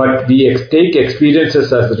 but we take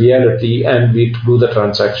experiences as reality and we do the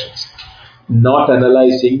transactions, not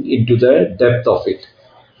analyzing into the depth of it.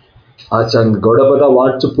 Achan Gaudapada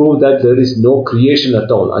wants to prove that there is no creation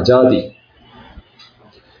at all, ajadi.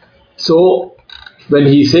 So when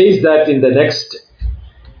he says that in the next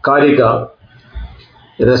Karika,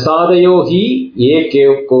 रसादयो हि ये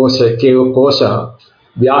कोश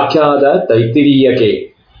व्याख्यात तैत्तिरीयके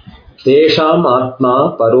तेषाम् आत्मा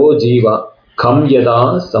परो जीव खम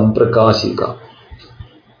यदा संप्रकाशिका.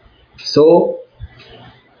 So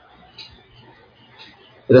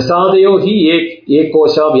रसादयो हि ये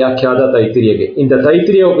कोशा व्याख्यात तैत्तिरीयके. In the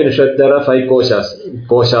Taittiriya Upanishad there are 5 koshas,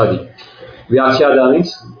 koshadi. Vyakhyada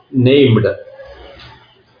means named.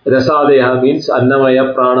 Rasadeha means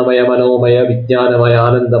Annamaya, Pranamaya, Manomaya, Vijnanamaya,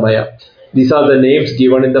 Anandamaya. These are the names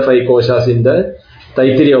given in the 5 koshas in the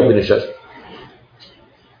Taittiriya Upanishad.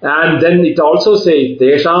 And then it also says,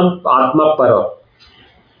 Tesham Atma Para.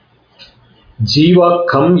 Jiva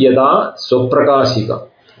Kham Yada Swaprakashika.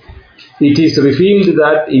 It is revealed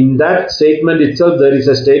that in that statement itself there is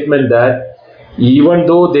a statement that even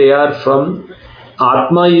though they are from,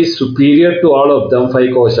 Atma is superior to all of them, 5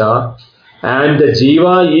 kosha, and the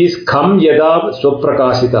Jiva is Kham Yada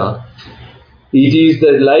Swaprakashita. It is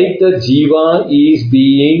like the Jiva is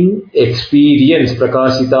being experienced.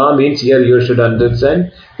 Prakashita means, here you should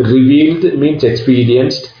understand, revealed means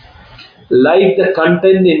experienced. Like the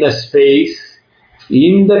content in a space,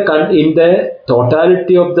 in the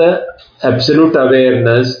totality of the absolute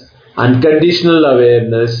awareness, unconditional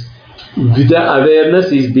awareness, the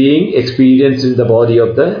awareness is being experienced in the body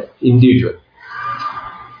of the individual.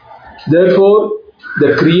 Therefore,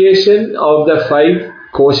 the creation of the 5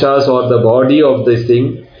 koshas or the body of this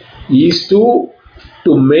thing is to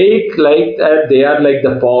make like that they are like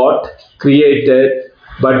the pot created,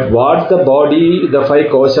 but what the body, the 5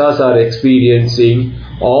 koshas are experiencing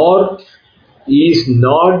or is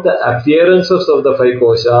not the appearances of the 5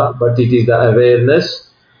 kosha, but it is the awareness.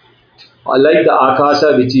 Like the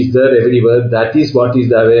akasha which is there everywhere, that is what is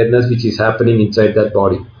the awareness which is happening inside that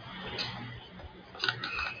body.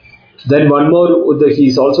 Then one more, he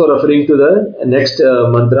is also referring to the next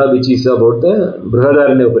mantra which is about the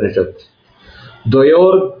Brihadaranya Upanishad.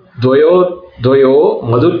 Dvayo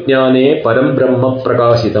madhujnane param brahma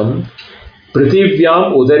prakashitam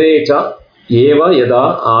prithivyam udarecha eva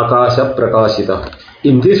yada akasha prakashita.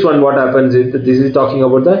 In this one what happens is, this is talking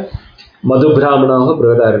about the Madhubrahmana of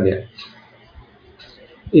Brihadaranya.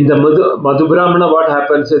 In the Madhubrahmana what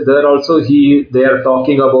happens is, there also they are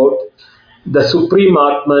talking about the Supreme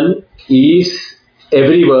Atman is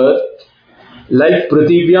everywhere, like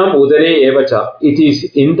Prithivyam Udare Evacha. It is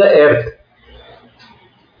in the earth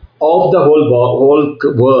of the whole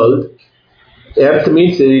world. Earth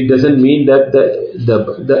means, it doesn't mean that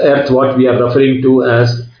the earth what we are referring to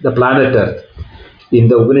as the planet Earth. In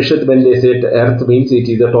the Upanishad when they say earth means it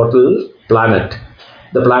is the total planet,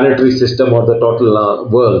 the planetary system or the total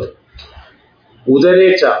world.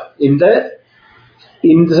 Udarecha,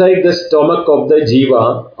 inside the stomach of the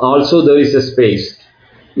jiva also there is a space.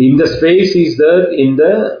 In the space is there, in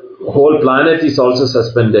the whole planet is also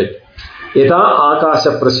suspended. Yata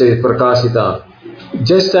akasha prakashita.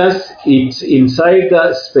 Just as it's inside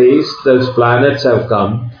the space, those planets have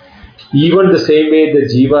come, even the same way the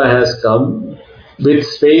jiva has come with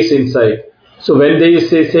space inside. So when they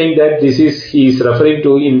say saying that this is, he is referring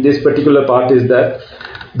to in this particular part is that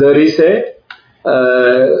there is a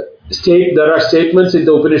there are statements in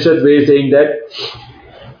the Upanishad way saying that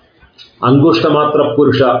Angushtamatra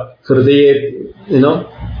Purusha Hridaye,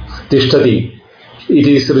 Tishtati. It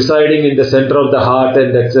is residing in the center of the heart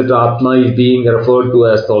and etc. Atma is being referred to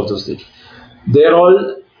as all those things. They are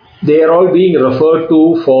all being referred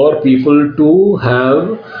to for people to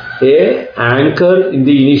have a anchor in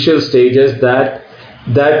the initial stages that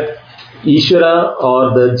Ishvara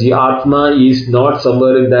or the Atma is not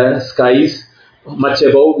somewhere in the skies, much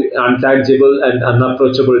above, untangible and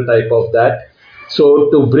unapproachable type of that. So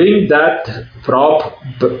to bring that prop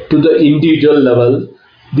to the individual level,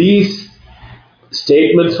 these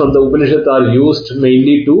statements from the Upanishad are used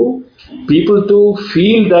mainly to people to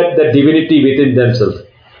feel that the divinity within themselves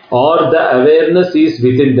or the awareness is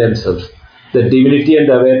within themselves. The divinity and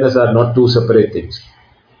awareness are not two separate things.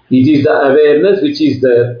 It is the awareness which is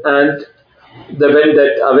there, and when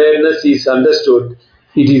that awareness is understood,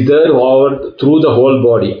 it is there through the whole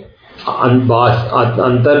body. Antarbahya.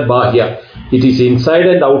 It is inside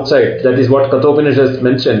and outside. That is what Kathopanishad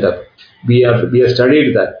mentioned. We have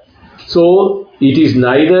studied that. So it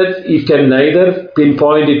can neither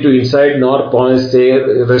pinpoint it to inside nor say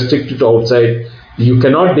restrict it to outside. You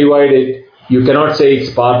cannot divide it. You cannot say it's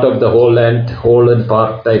part of the whole and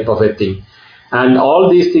part type of a thing. And all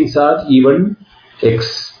these things are even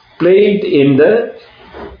explained in the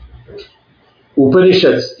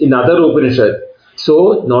Upanishads, in other Upanishads.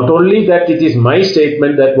 So, not only that it is my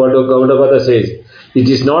statement that what Gaudapada says, it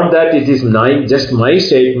is not that it is just my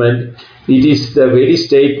statement, it is the very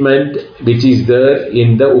statement which is there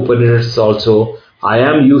in the Upanishads also. I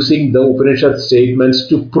am using the Upanishad statements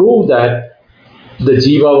to prove that the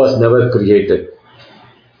Jiva was never created.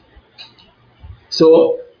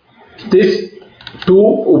 So, this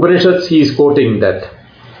two Upanishads he is quoting that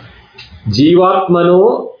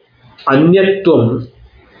Jivatmano Anyatvam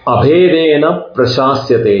Abhedena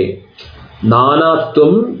Prashasyate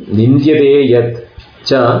Nanatvam Nindyade Yat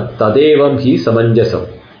Cha Tadevam Hi Samanjasam.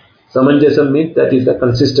 Samanjasam means that is the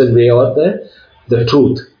consistent way or the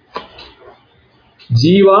truth.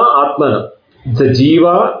 Jiva Atmana. The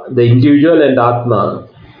Jiva, the individual and Atma,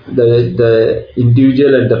 the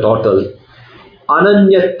individual and the total.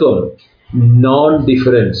 Ananyatvam,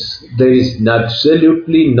 non-difference. There is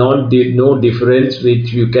absolutely no difference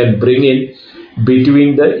which you can bring in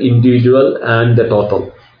between the individual and the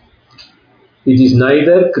total. It is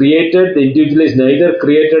neither created, the individual is neither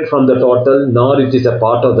created from the total nor it is a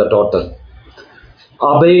part of the total.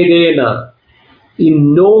 Abhedena,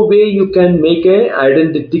 in no way you can make an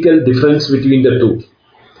identical difference between the two.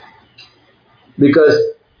 Because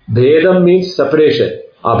Bhedam means separation,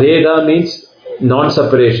 Abheda means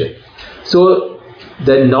non-separation. So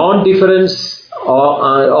the non-difference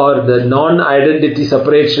or the non-identity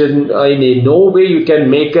separation, in no way you can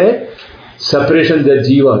make a separation. The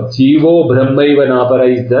Jiva, Jivo Brahmaiva Napara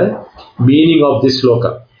is the meaning of this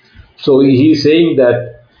sloka. So he is saying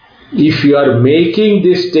that if you are making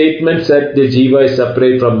these statements that the Jiva is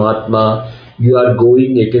separate from Atma, you are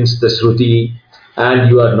going against the Shruti and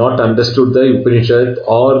you are not understood the Upanishad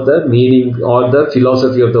or the meaning or the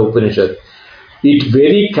philosophy of the Upanishad. It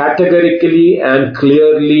very categorically and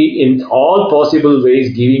clearly in all possible ways,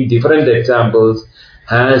 giving different examples,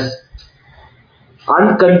 has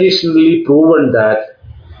unconditionally proven that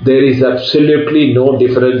there is absolutely no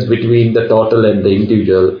difference between the total and the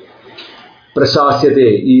individual.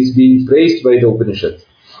 Prasasyate is being praised by the Upanishads.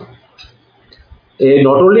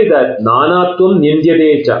 Not only that, Nanatvam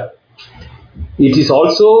Nindyadecha. It is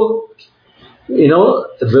also,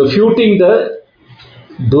 refuting the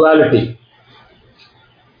duality.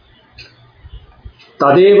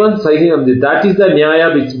 Tadevan Sahiham, that is the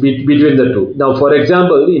Nyaya between the two. Now, for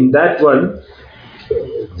example, in that one,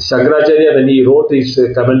 Shankaracharya, when he wrote his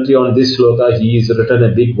commentary on this sloka, he has written a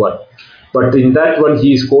big one. But in that one,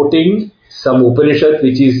 he is quoting some Upanishad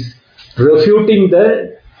which is refuting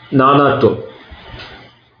the Nanatvam.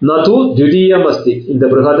 Natu Dvidiyam Asti. In the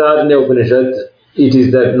Brihadaranya Upanishad, it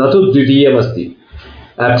is that Natu Dvidiyam Asti.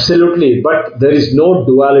 Absolutely, but there is no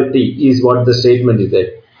duality, is what the statement is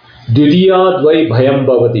there. Dvidiyadvai bhayam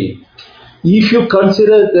bhavati. If you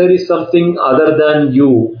consider there is something other than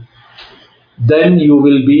you, then you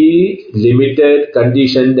will be limited,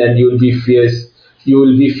 conditioned, and you will be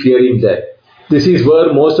fearing that. This is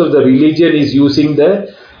where most of the religion is using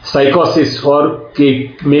the psychosis for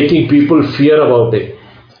making people fear about it.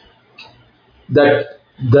 That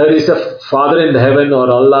there is a Father in heaven or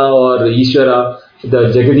Allah or Ishvara,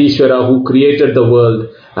 the Jagadishvara who created the world,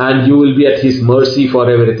 and you will be at his mercy for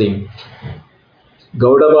everything.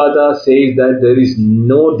 Gaudapada says that there is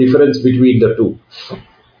no difference between the two.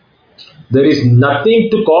 There is nothing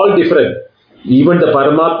to call different. Even the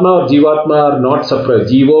Paramatma or Jivatma are not separate.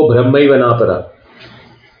 Jivo Brahmaiva Napara.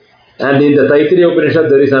 And in the Taittiriya Upanishad,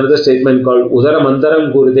 there is another statement called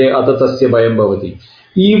Udaramantaram Gurde Atatasya Bhayam Bhavati.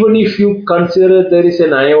 Even if you consider there is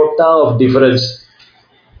an iota of difference,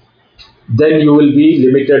 then you will be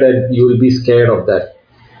limited and you will be scared of that.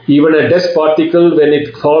 Even a dust particle, when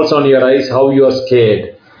it falls on your eyes, how you are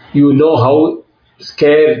scared. You know how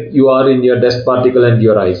scared you are in your dust particle and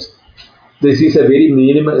your eyes. This is a very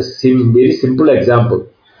very simple example.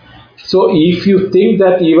 So if you think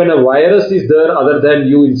that even a virus is there other than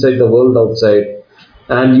you inside the world outside,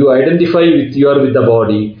 and you identify with you are with the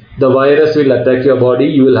body, the virus will attack your body,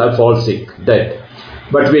 you will have fall sick, dead.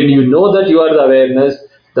 But when you know that you are the awareness,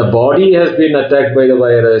 the body has been attacked by the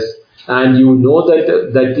virus, and you know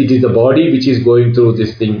that it is the body which is going through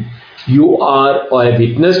this thing, you are a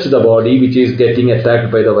witness to the body which is getting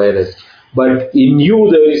attacked by the virus. But in you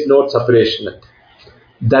there is no separation.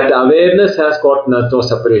 That awareness has got no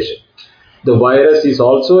separation. The virus is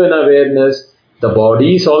also an awareness, the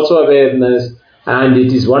body is also awareness, and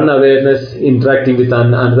it is one awareness interacting with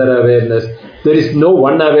another awareness. There is no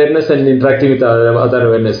one awareness and interacting with other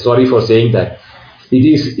awareness. Sorry for saying that. It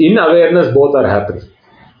is in awareness, both are happening.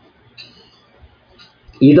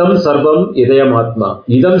 Idam sarvam idayam atma.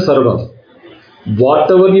 Idam sarvam.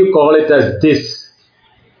 Whatever you call it as this,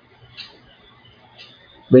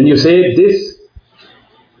 when you say this,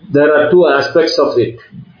 there are two aspects of it.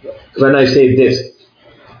 When I say this,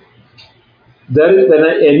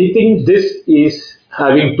 anything this is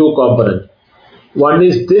having two components. One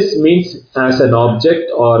is this means as an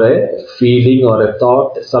object or a feeling or a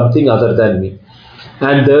thought, something other than me.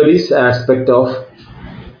 And there is aspect of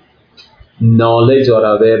knowledge or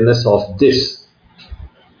awareness of this.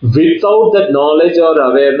 Without that knowledge or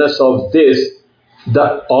awareness of this,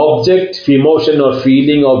 the object, emotion or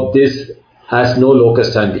feeling of this has no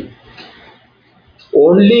locus standi.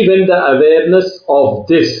 Only when the awareness of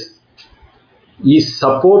this is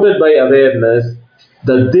supported by awareness,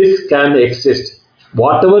 the this can exist.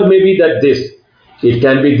 Whatever may be that this, it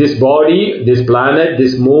can be this body, this planet,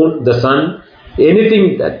 this moon, the sun,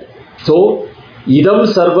 anything that. So, idam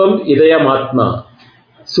sarvam idayam atma.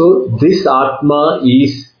 So, this atma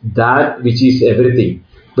is that which is everything.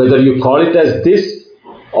 Whether you call it as this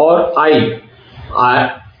or I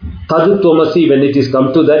tadu tomasi, when it is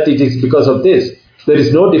come to that, it is because of this. There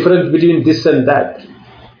is no difference between this and that.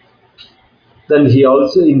 Then he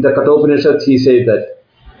also, in the Kathopanishad, he said that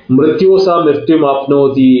Mrityosa mrityum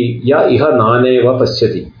apnoti ya iha naneva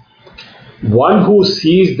pasyati. One who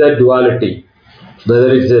sees the duality,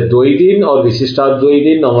 whether it's a Dvaidin or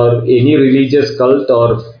Vishishtadvaidin or any religious cult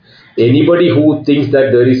or anybody who thinks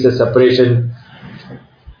that there is a separation,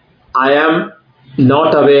 I am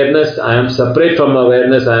not awareness, I am separate from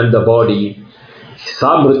awareness, I am the body.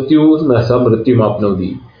 Sa mrityum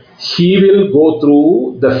apnoti. He will go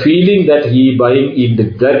through the feeling that he buying in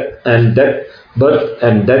the birth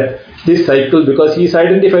and death, this cycle, because he is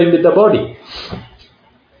identified with the body.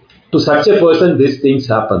 To such a person, these things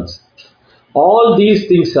happens. All these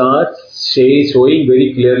things are showing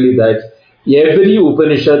very clearly that every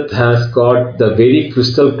Upanishad has got the very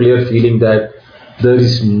crystal clear feeling that there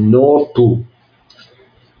is no two.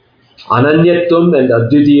 Ananyatvam and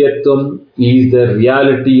Advitiyatvam is the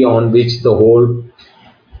reality on which the whole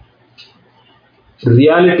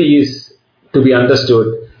reality is to be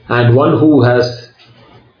understood, and one who has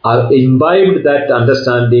imbibed that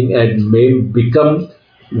understanding and may become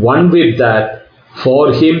one with that,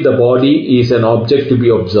 for him the body is an object to be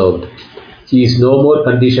observed. He is no more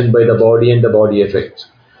conditioned by the body and the body effects,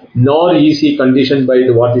 nor is he conditioned by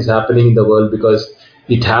what is happening in the world, because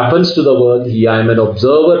it happens to the world. I am an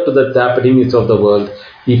observer to the happenings of the world.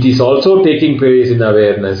 It is also taking place in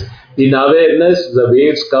awareness. In awareness, the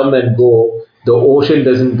waves come and go. The ocean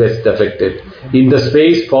doesn't get affected. In the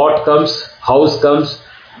space, pot comes, house comes,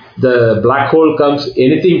 the black hole comes,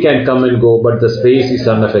 anything can come and go, but the space is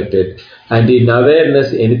unaffected. And in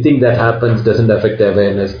awareness, anything that happens doesn't affect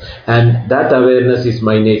awareness. And that awareness is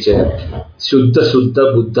my nature. Shuddha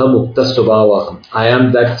Suddha Buddha Mukta Svabhavaham. I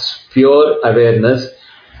am that pure awareness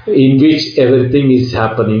in which everything is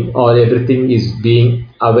happening or everything is being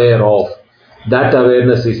aware of. That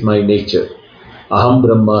awareness is my nature. Aham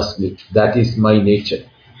Brahmasmi. That is my nature.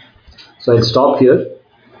 So I'll stop here.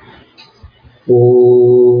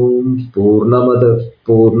 ॐ पूर्णमदः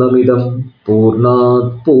पूर्णमिदं पूर्णात्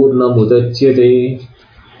पूर्णमुदच्यते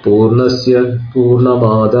पूर्णस्य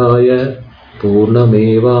पूर्णमादाय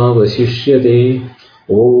पूर्णमेवावशिष्यते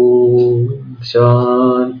ॐ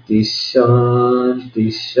शान्ति शान्ति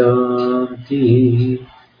शान्ति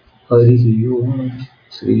हरिः ओम्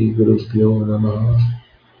श्रीगुरुभ्यो नमः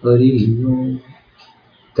हरिः ओम्.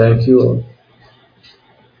 Thank you all.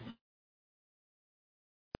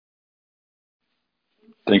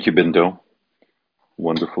 Thank you, Bindo.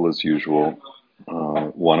 Wonderful as usual.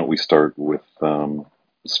 Why don't we start with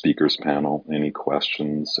speakers panel? Any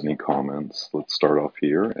questions, any comments? Let's start off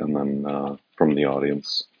here, and then from the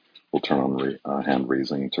audience, we'll turn on hand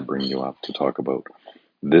raising to bring you up to talk about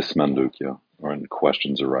this Mandukya or any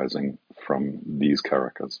questions arising from these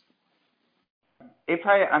Karikas. If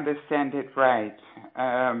I understand it right,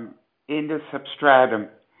 in the substratum.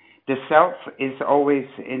 The self is always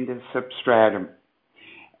in the substratum.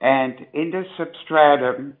 And in the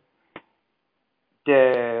substratum,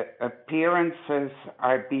 the appearances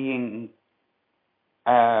are being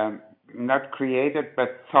not created but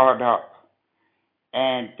thought up.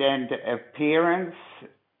 And then the appearance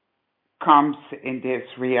comes in this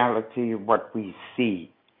reality, what we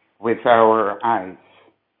see with our eyes,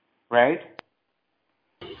 right?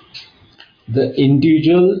 The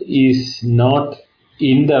individual is not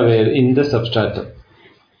in the substratum.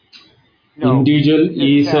 No, individual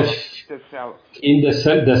the is self, the self. In the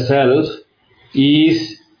self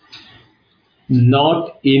is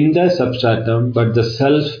not in the substratum, but the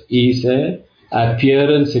self is a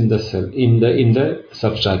appearance in the self, in the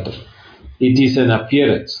substratum. It is an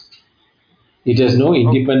appearance. It has no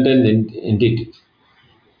independent entity.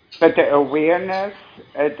 But the awareness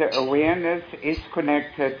is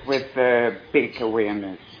connected with the big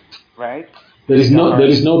awareness, right? There is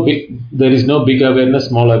no big awareness,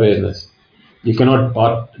 small awareness. You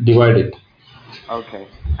cannot divide it. Okay.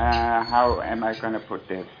 How am I going to put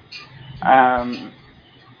this?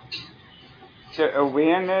 The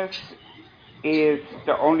awareness is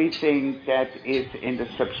the only thing that is in the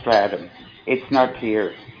substratum. It's not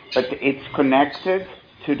here, but it's connected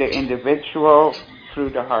to the individual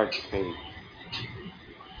through the heart space.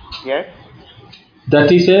 Yes?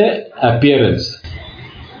 That is a appearance.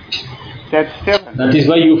 That's still. That is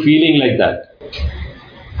why you're feeling like that.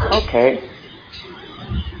 Okay.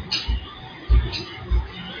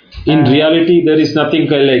 In reality, there is nothing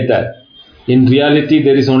like that. In reality,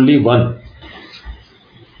 there is only one.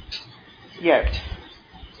 Yes.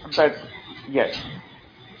 But, yes.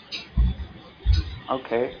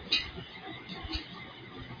 Okay.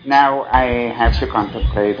 Now I have to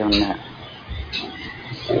contemplate on that.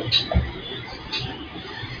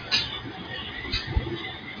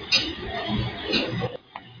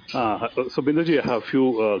 So Binduji, I have a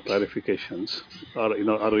few clarifications, or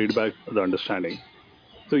I'll read back the understanding.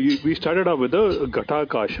 So we started off with the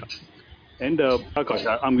Ghatakasha, and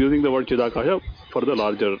I'm using the word Chidakasha for the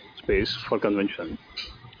larger space for convention.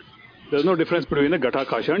 There's no difference between the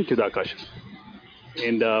Ghatakasha and Chidakasha,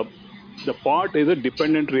 and the part is a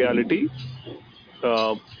dependent reality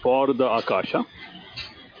for the Akasha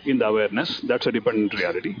in the awareness. That's a dependent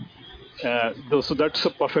reality. So that's a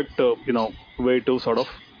perfect way to sort of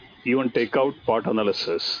even take out part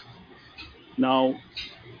analysis. Now,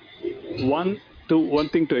 one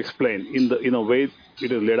thing to explain in a way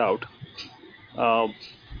it is laid out.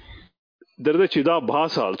 There is a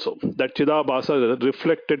Chidabhasa also. That Chidabhasa is a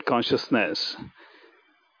reflected consciousness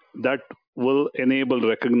that will enable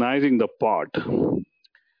recognizing the part.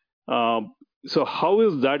 So how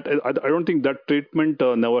is that? I don't think that treatment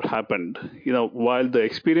never happened. While the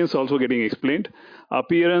experience also getting explained,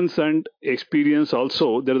 appearance and experience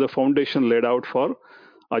also, there is a foundation laid out for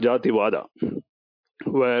Ajativada,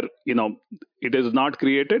 where it is not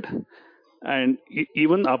created, and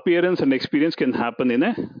even appearance and experience can happen in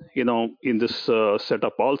a in this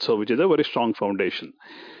setup also, which is a very strong foundation.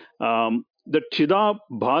 The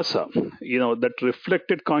Chidabhasa, that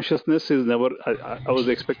reflected consciousness is never. I was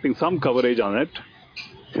expecting some coverage on it.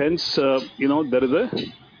 Hence, there is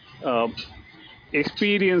a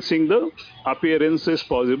experiencing the appearance is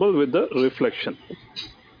possible with the reflection.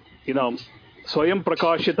 Swayam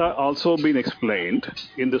Prakashita also been explained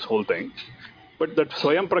in this whole thing. But that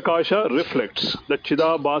Swayam Prakasha reflects, that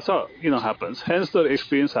Chidabhasa, happens. Hence the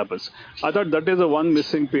experience happens. I thought that is the one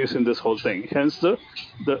missing piece in this whole thing. Hence the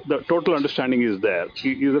total understanding is there.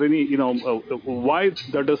 Is there any, why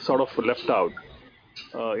that is sort of left out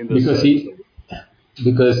in this?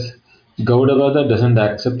 Because Gaudavada doesn't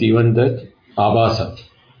accept even the Abhasa.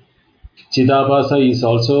 Chidabhasa is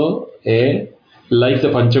also like the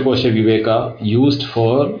Panchakosha Viveka, used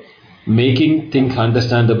for making things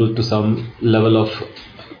understandable to some level of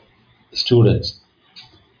students.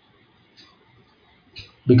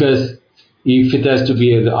 Because if it has to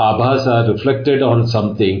be an Abhasa reflected on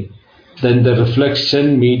something, then the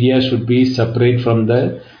reflection media should be separate from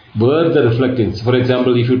where the reflecting. For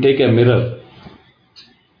example, if you take a mirror,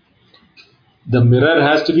 the mirror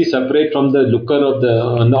has to be separate from the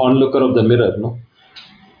onlooker of the mirror, no?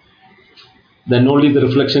 Then only the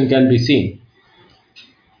reflection can be seen.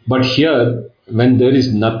 But here, when there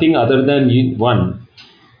is nothing other than one,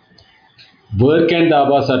 where can the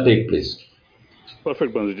Abhasa take place?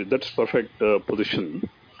 Perfect, Banduji. That's perfect position.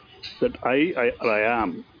 That I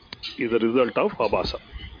am is a result of Abhasa.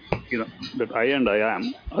 That I and I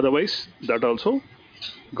am. Otherwise, that also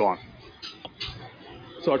gone.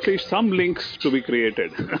 So at least some links to be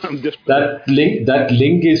created. Just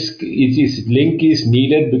link is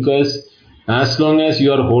needed, because as long as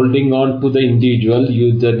you are holding on to the individual,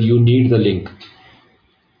 you need the link.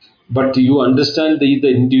 But you understand the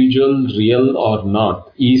individual real or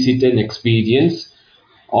not? Is it an experience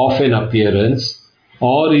of an appearance,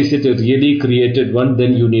 or is it a really created one?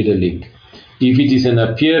 Then you need a link. If it is an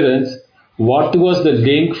appearance, what was the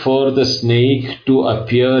link for the snake to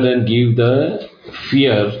appear and give the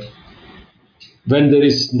fear? When there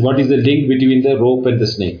is, what is the link between the rope and the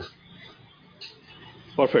snake?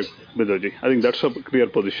 perfect, Bidaji. I think that's a clear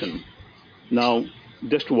position. Now,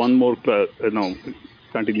 just one more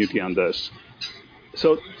continuity on this.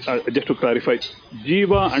 So, just to clarify,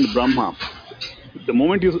 Jiva and Brahma, the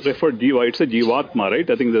moment you refer Jiva, it's a Jivatma, right?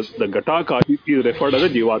 I think the Ghataka is referred as a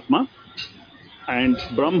Jivatma, and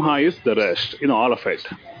Brahma is the rest, all of it.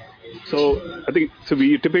 So, I think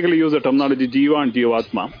we typically use the terminology Jiva and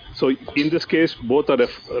Jivatma. So, in this case, both are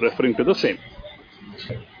referring to the same.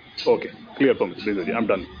 Okay, clear for me, Bidaji. I'm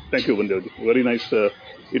done. Thank you, Vandevaji. Very nice.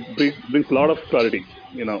 It brings a lot of clarity,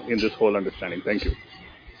 in this whole understanding. Thank you.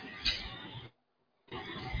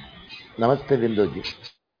 Namaste, Binduji.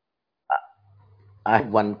 I have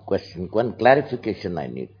one question, one clarification I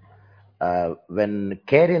need. When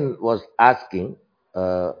Karen was asking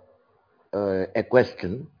a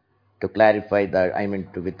question to clarify that,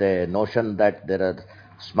 with a notion that there are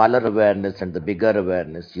smaller awareness and the bigger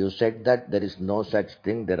awareness, you said that there is no such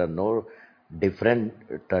thing, there are no different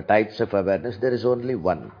types of awareness, there is only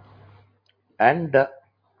one. And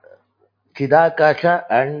Chidakasha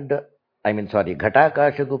and,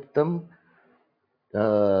 Ghatakasha Guptam,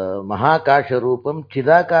 Mahakasha Rupam,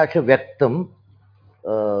 Chidakasha Vyaktam,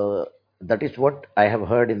 that is what I have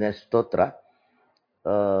heard in a stotra.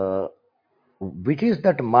 Which is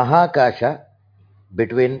that Mahakasha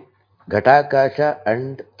between Ghatakasha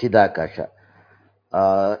and Chidakasha?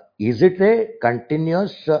 Is it a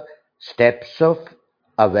continuous steps of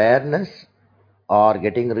awareness or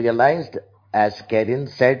getting realized? As Karin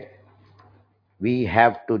said, we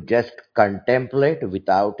have to just contemplate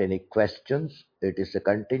without any questions. It is a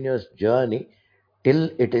continuous journey till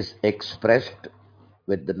it is expressed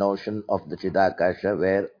with the notion of the Chidakasha,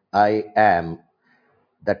 where I am,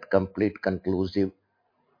 that complete conclusive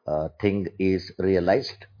thing is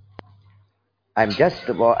realized. I just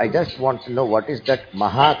want to know what is that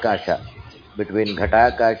Mahakasha between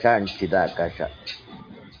Ghatakasha and Chidakasha.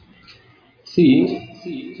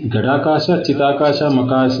 See, Gadakasha, Chitakasha,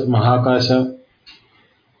 Mahakasha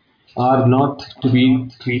are not to be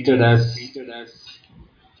treated as,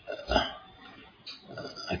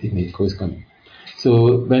 I think echo is coming.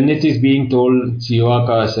 So when it is being told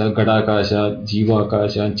Jivakasha, Gadakasha,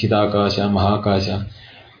 Jivakasha, Chidakasha, Mahakasha,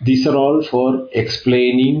 these are all for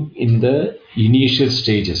explaining in the initial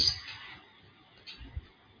stages,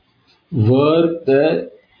 where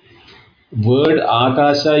the word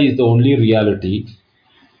Akasha is the only reality.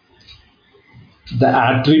 The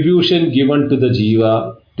attribution given to the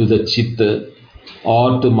Jiva, to the Chitta,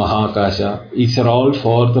 or to Mahakasha is all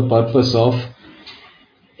for the purpose of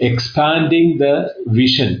expanding the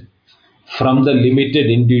vision from the limited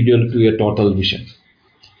individual to a total vision.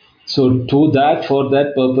 So for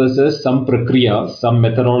that purposes, some prakriya, some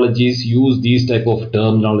methodologies use these type of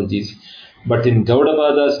terminologies. But in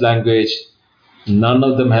Gaudapada's language, none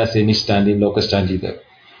of them has any standing, locus standi there.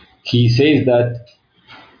 He says that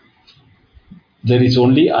there is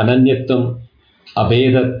only ananyatvam,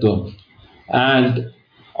 abhedatvam, and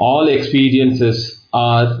all experiences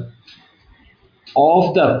are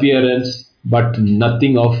of the appearance but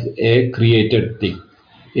nothing of a created thing.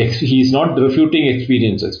 He is not refuting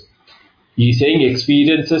experiences. He is saying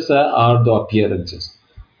experiences are the appearances.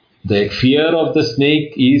 The fear of the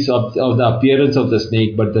snake is of the appearance of the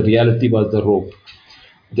snake, but the reality was the rope.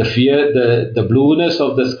 The fear, the blueness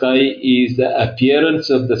of the sky is the appearance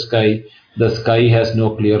of the sky. The sky has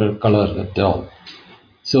no clear color at all.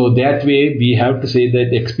 So that way we have to say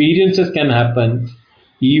that experiences can happen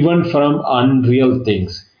even from unreal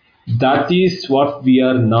things. That is what we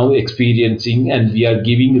are now experiencing, and we are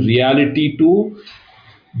giving reality to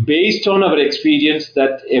based on our experience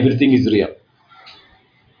that everything is real.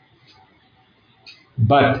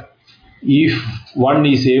 But if one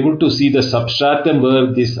is able to see the substratum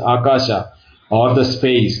where this Akasha or the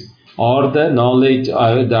space or the knowledge,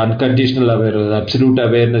 the unconditional awareness, absolute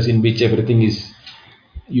awareness in which everything is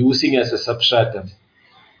using as a substratum,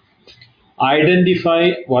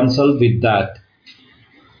 identify oneself with that,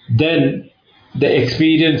 then the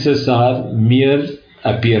experiences are mere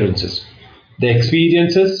appearances. The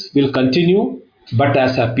experiences will continue, but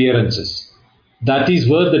as appearances. That is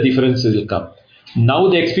where the difference will come. Now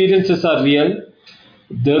the experiences are real,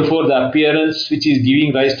 therefore the appearance which is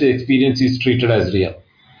giving rise to experience is treated as real.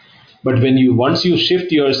 But when you once you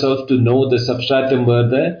shift yourself to know the substratum where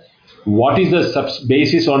the what is the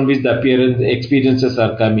basis on which the appearance experiences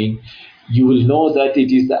are coming, you will know that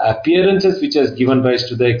it is the appearances which has given rise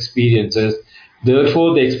to the experiences.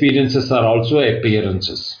 Therefore, the experiences are also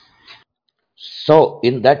appearances. So,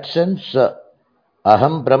 in that sense,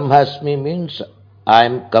 Aham Brahmasmi means I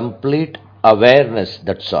am complete awareness,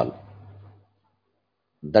 that's all.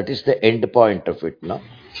 That is the end point of it, no?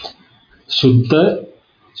 Shuddha,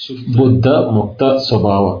 Buddha, Mukta,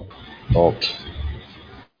 Swabhava. Okay.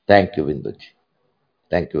 Thank you, Binduji.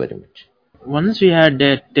 Thank you very much. Once we had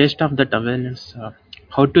a taste of that awareness,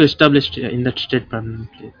 how to establish in that state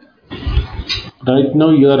permanently? Right now,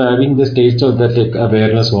 you are having the stage of that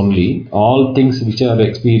awareness only. All things which are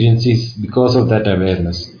experienced is because of that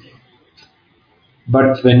awareness.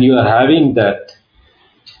 But when you are having that,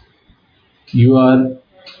 your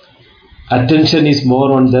attention is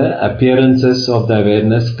more on the appearances of the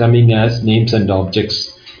awareness coming as names and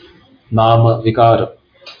objects. Nama, Vikara.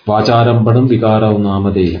 Vacharambanam, Vikara,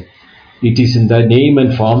 Namadeya. It is in the name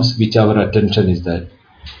and forms which our attention is there.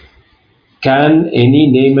 Can any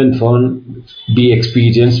name and form be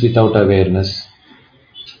experienced without awareness?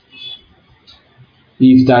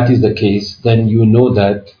 If that is the case, then you know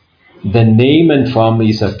that the name and form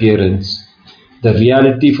is appearance. The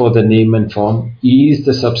reality for the name and form is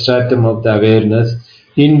the substratum of the awareness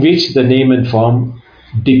in which the name and form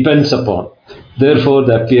depends upon. Therefore,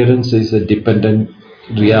 the appearance is a dependent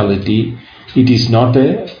reality. It is not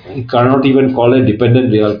you cannot even call it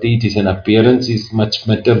dependent reality. It is an appearance, is much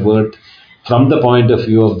better word from the point of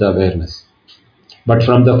view of the awareness. But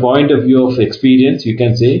from the point of view of experience, you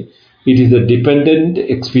can say it is a dependent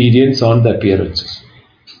experience on the appearances.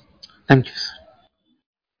 Thank you.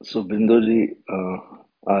 So Bindoji,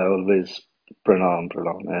 I always pranam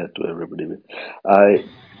to everybody. I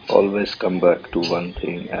always come back to one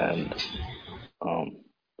thing, and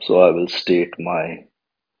so I will state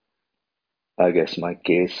I guess, my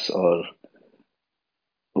case. Or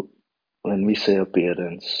when we say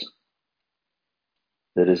appearance,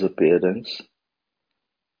 there is appearance,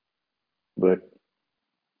 but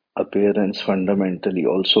appearance fundamentally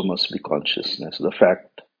also must be consciousness. The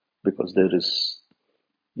fact, because there is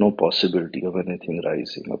no possibility of anything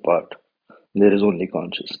rising apart. There is only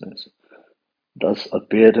consciousness. Thus,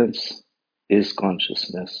 appearance is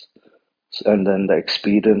consciousness, and then the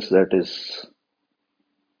experience that is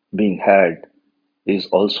being had is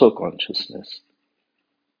also consciousness.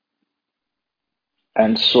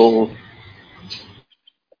 And so,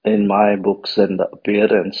 in my books, then the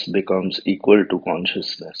appearance becomes equal to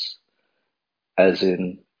consciousness, as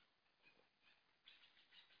in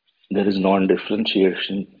there is non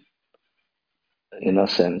differentiation in a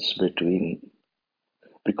sense between,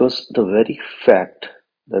 because the very fact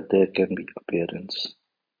that there can be appearance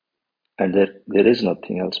and there is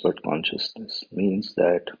nothing else but consciousness means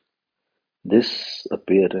that this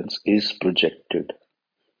appearance is projected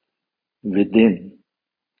within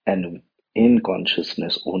and in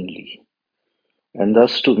consciousness only. And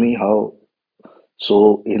thus, to me,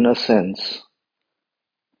 so in a sense,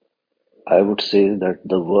 I would say that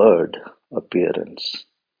the word appearance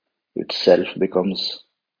itself becomes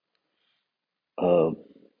a,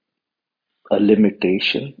 a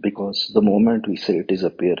limitation, because the moment we say it is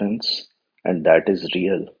appearance and that is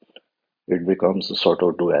real, it becomes a sort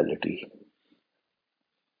of duality,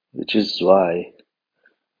 which is why,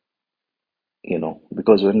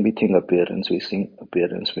 because when we think appearance, we think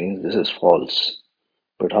appearance means this is false.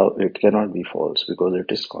 But how it cannot be false, because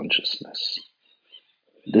it is consciousness.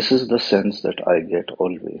 This is the sense that I get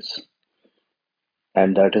always.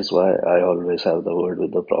 And that is why I always have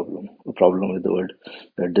the problem with the word,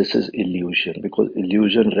 that this is illusion, because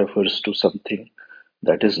illusion refers to something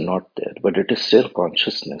that is not there, but it is still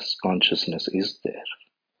consciousness. Consciousness is there.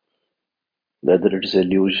 Whether it is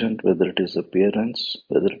illusion, whether it is appearance,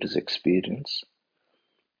 whether it is experience,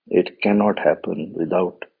 it cannot happen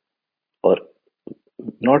without, or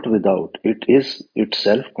not without, it is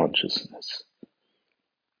itself consciousness.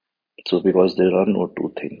 So because there are no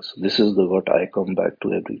two things, this is the what I come back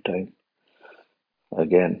to every time.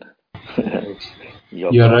 Again,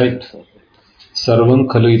 your You are right. comments are. Sarvam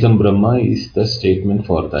Khalu Idam Brahma is the statement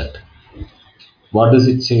for that. What does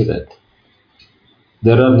it say that?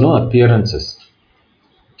 There are no appearances.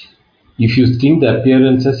 If you think the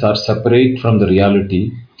appearances are separate from the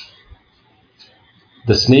reality,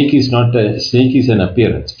 the snake is not a snake, is an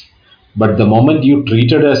appearance. But the moment you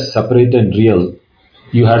treat it as separate and real,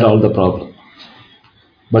 you had all the problem.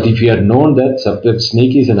 But if you had known that separate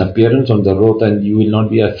snake is an appearance on the road, and you will not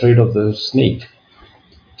be afraid of the snake.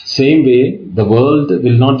 Same way, the world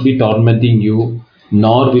will not be tormenting you,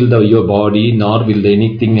 nor will your body, nor will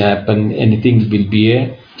anything happen. Anything will be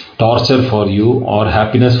a torture for you, or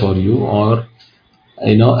happiness for you, or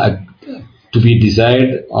to be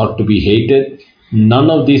desired or to be hated. None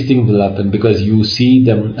of these things will happen because you see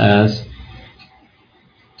them as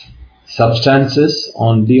substances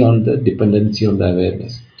only on the dependency on the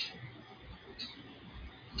awareness.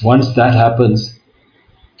 Once that happens,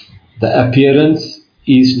 the appearance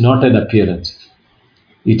is not an appearance.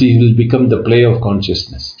 It will become the play of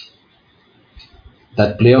consciousness.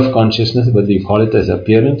 That play of consciousness, whether you call it as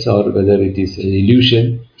appearance or whether it is an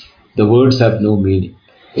illusion, the words have no meaning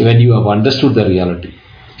when you have understood the reality.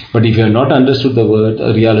 But if you have not understood the word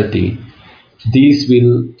reality, these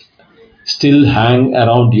will still hang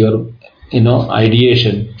around your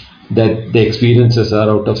ideation that the experiences are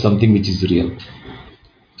out of something which is real.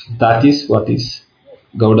 That is what is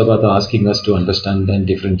Gaudapada asking us to understand and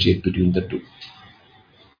differentiate between the two.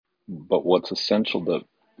 But what's essential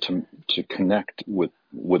to connect with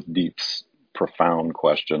Deep's profound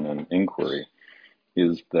question and inquiry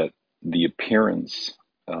is that the appearance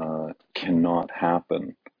cannot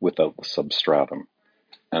happen without the substratum.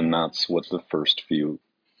 And that's what the first few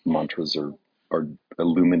mantras are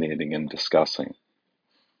illuminating and discussing.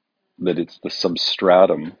 That it's the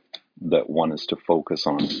substratum that one is to focus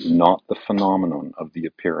on, not the phenomenon of the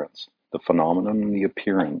appearance. The phenomenon and the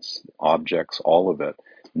appearance, objects, all of it,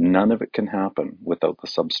 none of it can happen without the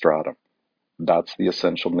substratum. That's the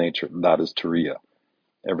essential nature. That is Turiya.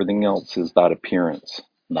 Everything else is that appearance.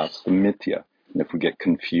 That's the Mithya. And if we get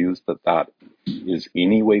confused that that is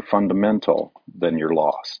any way fundamental, then you're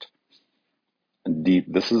lost. And Deep,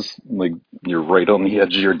 this is like you're right on the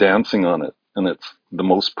edge, you're dancing on it. And it's the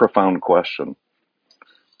most profound question.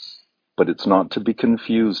 But it's not to be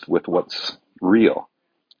confused with what's real,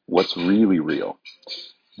 what's really real.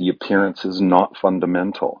 The appearance is not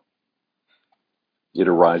fundamental. It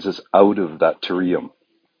arises out of that Turiyam.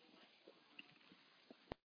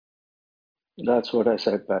 That's what I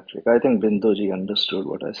said, Patrick. I think Binduji understood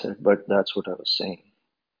what I said, but that's what I was saying.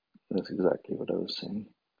 That's exactly what I was saying.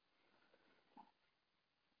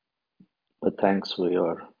 But thanks for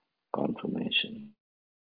your confirmation.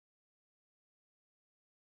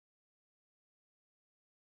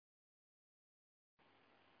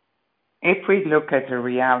 If we look at the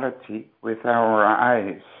reality with our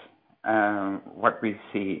eyes, what we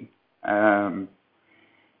see,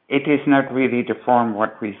 it is not really the form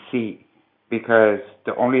what we see, because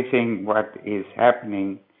the only thing what is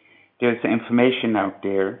happening, there's information out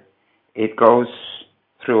there. It goes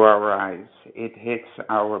through our eyes. It hits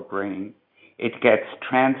our brain. It gets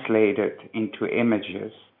translated into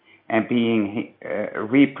images and being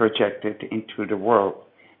reprojected into the world.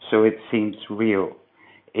 So it seems real.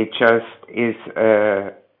 It just is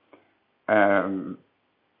a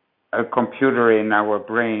computer in our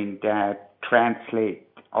brain that translates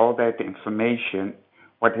all that information,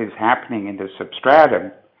 what is happening in the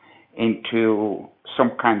substratum, into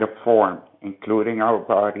some kind of form, including our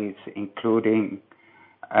bodies, including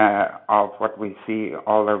of what we see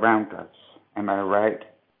all around us. Am I right?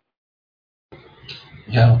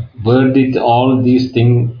 Yeah. Where did all these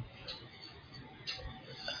things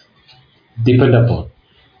depend upon?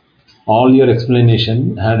 All your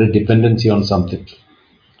explanation had a dependency on something,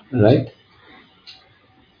 right?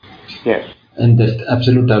 Yes. And that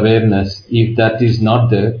absolute awareness, if that is not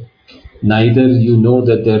there, neither you know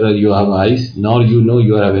that you have eyes, nor you know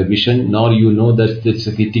you have a vision, nor you know that it's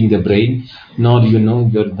hitting the brain, nor you know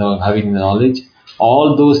you're having knowledge.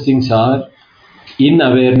 All those things are in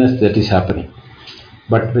awareness that is happening.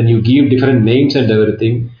 But when you give different names and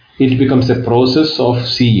everything, it becomes a process of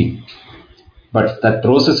seeing. But that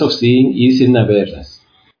process of seeing is in awareness.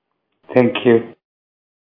 Thank you.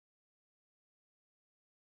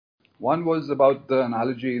 One was about the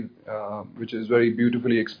analogy, which is very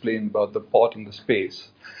beautifully explained about the pot and the space.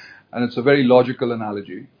 And it's a very logical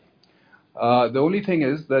analogy. The only thing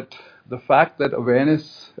is that the fact that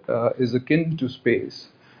awareness is akin to space,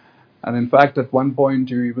 and in fact, at one point,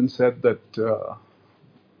 you even said that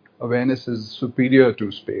awareness is superior to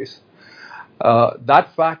space.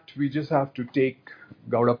 That fact, we just have to take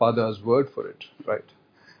Gaudapada's word for it, right?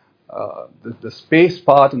 The space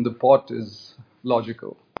part in the pot is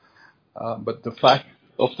logical. But the fact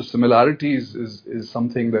of the similarities is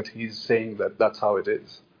something that he's saying that's how it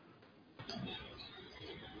is.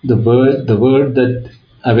 The word that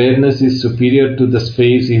awareness is superior to the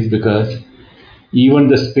space is because even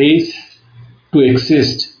the space to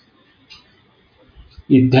exist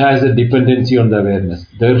it has a dependency on the awareness.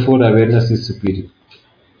 Therefore, awareness is superior.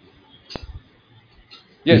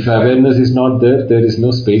 If Yes, awareness is not there, there is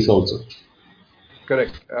no space also.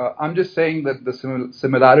 correct. I'm just saying that the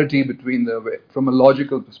similarity between from a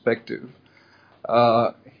logical perspective,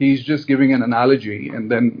 he's just giving an analogy,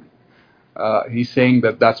 and then he's saying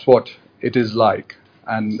that that's what it is like,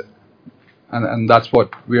 and that's what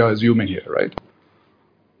we are assuming here, right?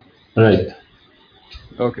 Right.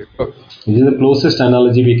 Okay, This is the closest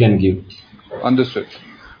analogy we can give. understood.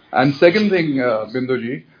 And second thing,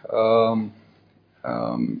 Binduji,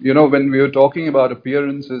 when we were talking about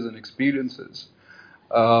appearances and experiences,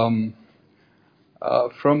 um,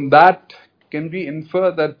 from that, can we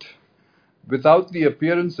infer that without the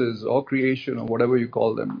appearances or creation or whatever you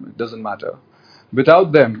call them, it doesn't matter.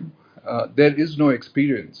 Without them, there is no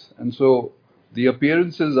experience. And so the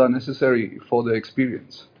appearances are necessary for the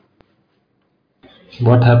experience.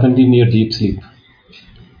 What happened in your deep sleep?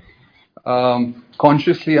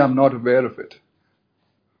 Consciously, I'm not aware of it.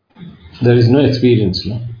 There is no experience.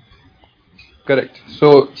 No? Correct.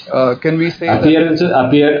 So, can we say that?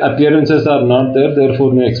 Appearances are not there,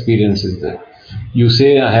 therefore no experience is there. You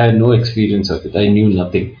say I had no experience of it. I knew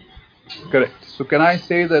nothing. Correct. So, can I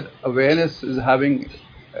say that awareness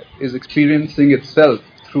is experiencing itself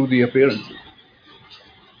through the appearances?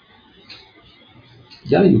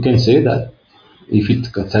 Yeah, you can say that if it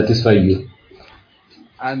satisfies you.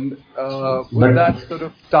 And would But that sort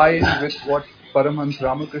of tie in with what Paramahansa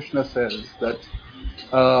Ramakrishna says, that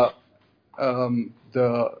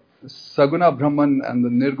the Saguna Brahman and the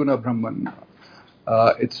Nirguna Brahman,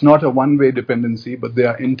 it's not a one-way dependency, but they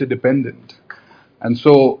are interdependent. And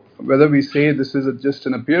so, whether we say this is just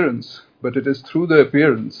an appearance, but it is through the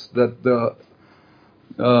appearance that the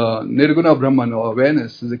Nirguna Brahman or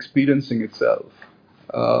awareness is experiencing itself.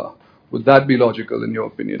 Would that be logical in your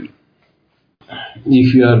opinion?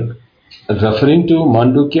 if you are referring to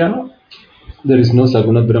Mandukya, there is no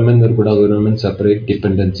Saguna Brahman or Guda Brahman separate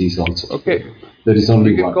dependencies also. Okay. There is We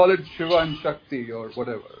only can one. call it Shiva and Shakti or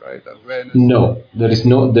whatever, right? Awareness. No, there is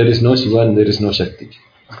no Shiva and there is no Shakti.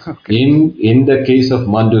 Okay. In the case of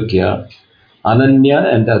Mandukya,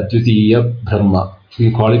 Ananya and Advitiya Brahma,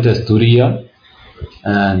 you call it as Turiya,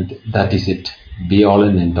 and that is it. Be all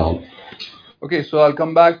and end all. Okay, so I'll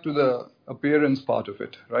come back to the appearance part of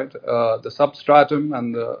it, right? The substratum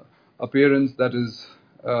and the appearance that is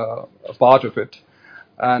a part of it.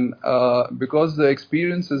 And because the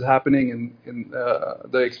experience is happening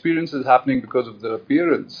the experience is happening because of the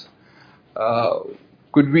appearance, uh,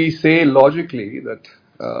 could we say logically that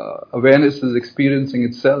awareness is experiencing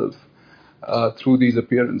itself through these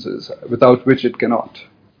appearances, without which it cannot?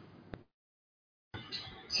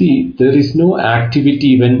 See, there is no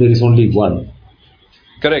activity when there is only one.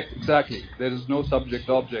 Correct, exactly. There is no subject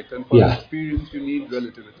object, and for an Yeah, experience, you need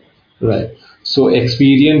relativity. right. So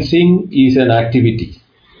experiencing is an activity.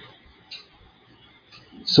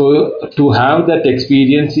 So to have that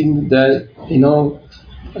experiencing, the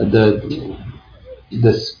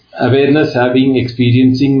this awareness, having,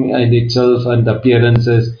 experiencing in itself, and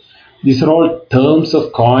appearances, these are all terms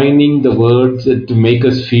of coining the words to make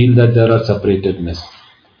us feel that there are separatedness.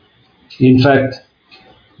 In fact,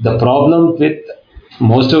 the problem with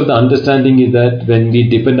most of the understanding is that when we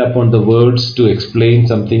depend upon the words to explain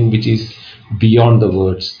something which is beyond the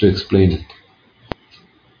words to explain it,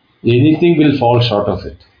 anything will fall short of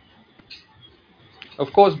it.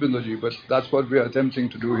 Of course, Binduji, but that's what we are attempting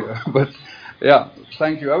to do here. But yeah,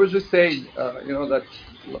 thank you. I was just saying, that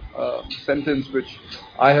sentence which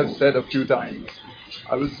I have said a few times.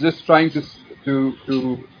 I was just trying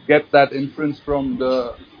to get that inference from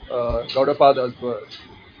the Gaudapada's verse.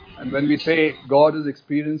 And when we say God is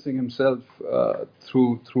experiencing Himself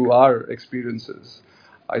through our experiences,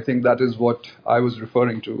 I think that is what I was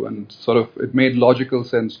referring to, and sort of it made logical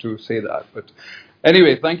sense to say that. But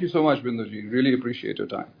anyway, thank you so much, Binduji. Really appreciate your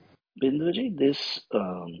time. Binduji, this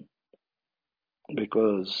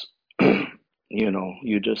because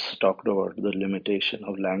you just talked about the limitation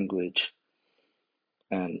of language,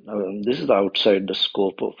 and this is outside the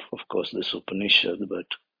scope of course, this Upanishad. But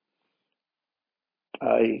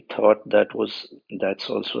I thought that's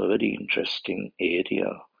also a very interesting area,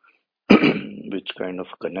 which kind of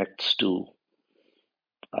connects to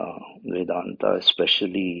Vedanta,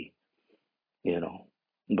 especially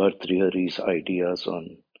Bhartrihari's ideas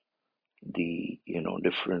on the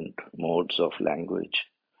different modes of language,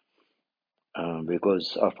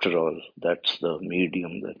 because after all, that's the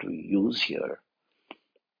medium that we use here.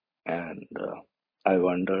 And I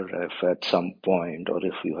wonder if at some point, or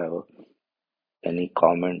if you have any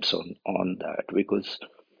comments on that, because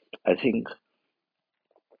I think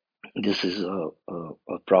this is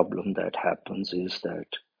a problem that happens, is that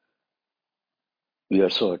we are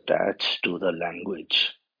so attached to the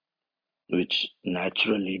language, which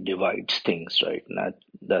naturally divides things, right?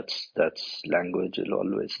 That's language will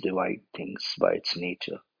always divide things by its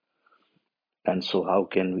nature. And so how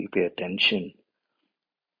can we pay attention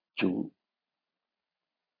to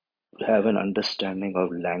have an understanding of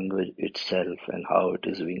language itself and how it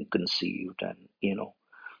is being conceived, and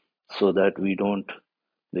so that we don't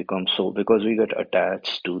become so, because we get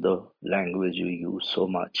attached to the language we use so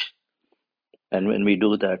much, and when we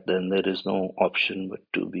do that, then there is no option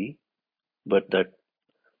but that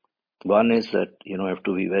one is that have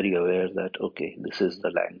to be very aware that okay, this is the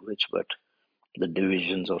language, but the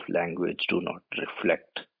divisions of language do not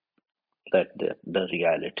reflect the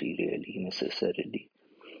reality really necessarily.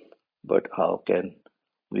 But how can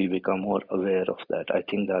we become more aware of that? I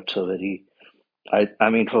think that's a very, I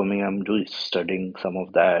mean, for me, I'm just studying some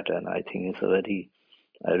of that, and I think it's a very,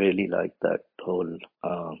 I really like that whole,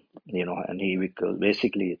 and because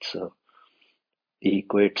basically he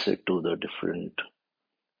equates it to the different,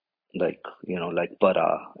 like, like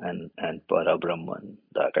para and para Brahman,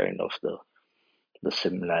 that kind of the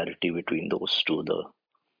similarity between those two,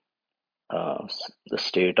 the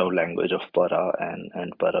state of language of para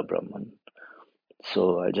and para Brahman.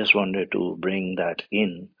 So I just wanted to bring that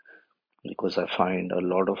in because I find a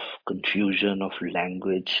lot of confusion of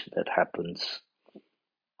language that happens,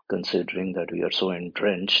 considering that we are so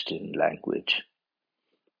entrenched in language.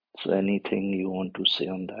 So anything you want to say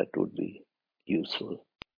on that would be useful.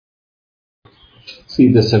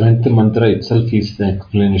 See, the seventh mantra itself is the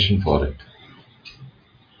explanation for it.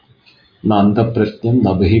 Na anta pratyam,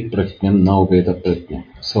 na bahi pratyam, na ubeda pratyam.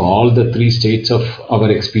 So all the three states of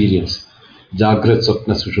our experience, Jagrat,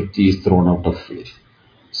 Swapna, Sushupti, is thrown out of it.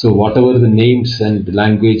 So whatever the names and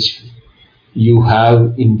language you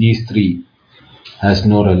have in these three has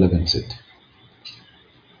no relevance.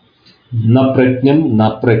 Na pratnyam,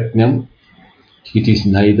 na pratnyam, it is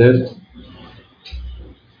neither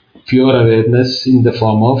pure awareness in the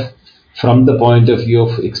form of from the point of view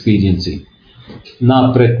of experiencing.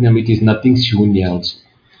 Na pratnyam, it is nothing shunya also.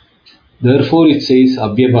 Therefore it says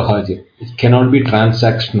avyavaharya. It cannot be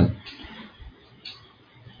transactional.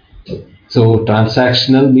 So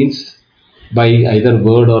transactional means by either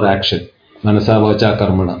word or action. Manasa vacha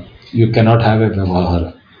karmana. You cannot have a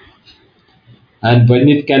vyavahara. And when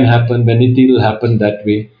it can happen, when it will happen that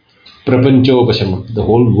way, prapancho upashamam. The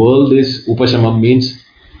whole world is upashamam, means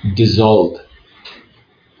dissolved.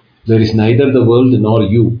 There is neither the world nor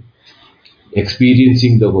you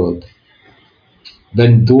experiencing the world.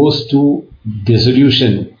 When those two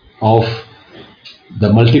dissolution of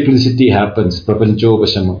the multiplicity happens, prapancho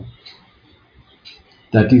upashamam,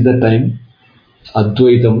 that is the time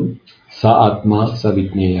Advaitam sa atma sa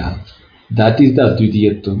vijnaya. That is the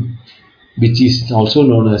Advitiyatvam, which is also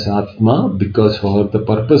known as Atma, because for the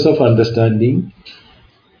purpose of understanding,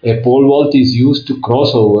 a pole vault is used to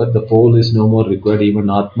cross over. The pole is no more required. Even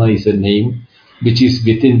Atma is a name which is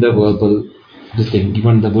within the verbal thing.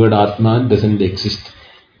 Even the word Atma doesn't exist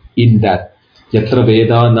in that. Yatra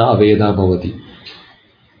Veda na Aveda Bhavati.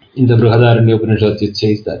 In the Brihadaranya Upanishad it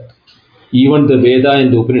says that. Even the Veda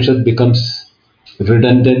and the Upanishad becomes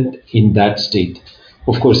redundant in that state.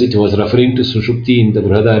 Of course, it was referring to Sushupti in the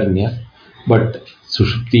Brihadaranya, but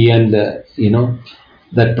Sushupti and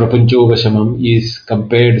that Prapancho is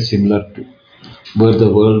compared similar to where the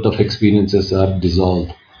world of experiences are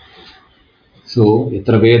dissolved. So,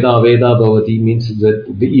 Yatra Veda Aveda Bhavati means that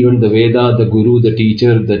even the Veda, the Guru, the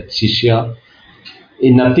teacher, the Shishya,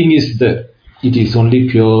 nothing is there. It is only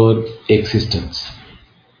pure existence.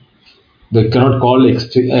 We cannot call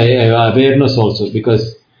awareness also,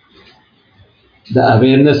 because the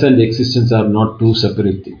awareness and existence are not two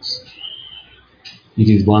separate things. It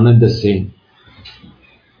is one and the same.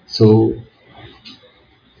 So,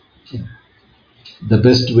 the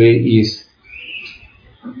best way is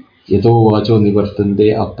Yato vacho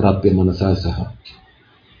nivartande aprapya manasa saha,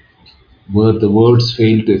 where the words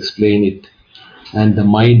fail to explain it and the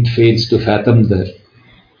mind fails to fathom the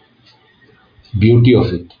beauty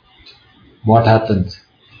of it. What happens?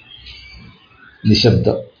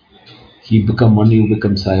 Nishabda. He become one, you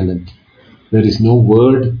become silent. There is no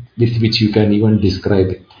word with which you can even describe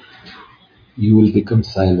it. You will become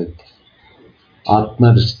silent.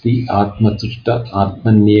 Atma Rishti, Atma Tushta,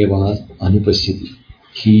 Atmanyeva Anupashyati.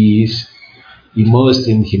 He is immersed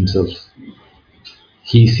in himself.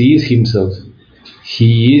 He sees himself.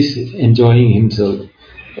 He is enjoying himself.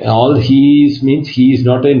 All he is means he is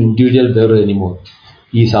not an individual there anymore.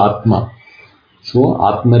 He is Atma. So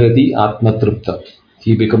Atmaradi, Atma Trupta.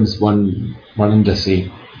 He becomes one and the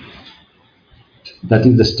same. That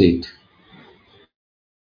is the state.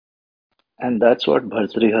 And that's what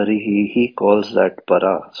Bhartrihari, he calls that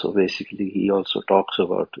para. So basically, he also talks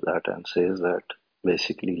about that and says that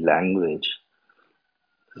basically language,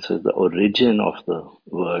 so the origin of the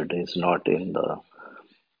word is not in the,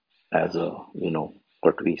 as a,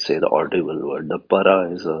 what we say, the audible word. The para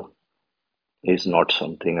is not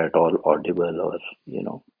something at all audible, or,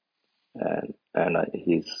 and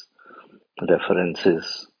his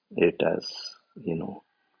references it as,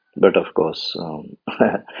 but of course,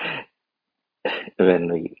 when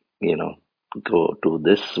we, go to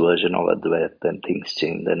this version of Advaita, then things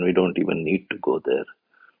change. Then we don't even need to go there.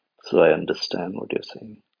 So I understand what you're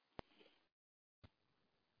saying.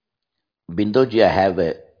 Bindoji, I have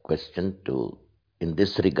a question to, in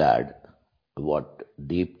this regard, what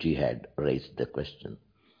Deepji had raised the question.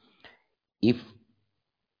 If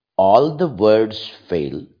all the words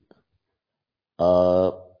fail,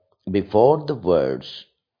 uh, before the words,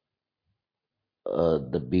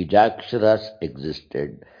 the Bijaksharas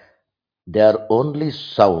existed, they are only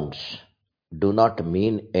sounds, do not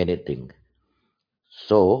mean anything.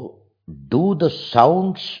 So, do the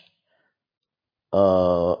sounds,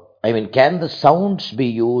 can the sounds be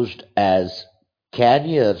used as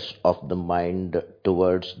carriers of the mind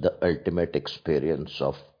towards the ultimate experience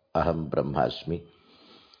of Aham Brahmasmi?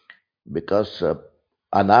 Because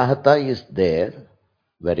Anahata is there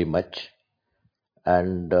very much,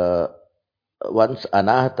 and once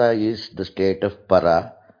Anahata is the state of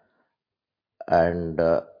Para, and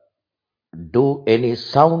do any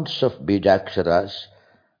sounds of Bijaksharas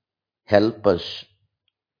help us?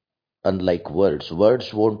 Unlike words,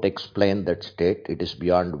 words won't explain that state. It is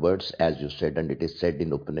beyond words, as you said, and it is said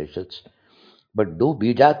in Upanishads. But do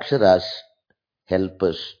Bijaksharas help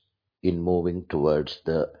us in moving towards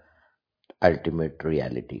the ultimate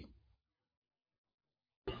reality?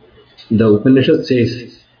 The Upanishad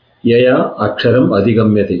says, Yaya Aksharam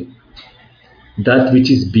Adhigamyate, that which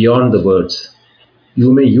is beyond the words.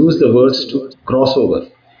 You may use the words to cross over,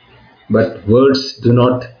 but words do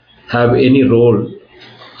not have any role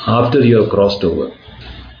after you have crossed over.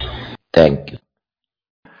 Thank you.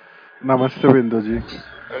 Namaste, Binduji.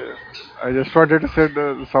 I just wanted to say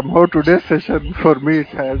somehow today's session for me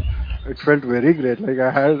it felt very great. Like I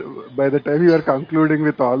had by the time you were concluding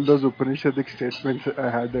with all those Upanishadic statements, I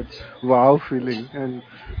had that wow feeling, and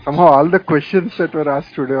somehow all the questions that were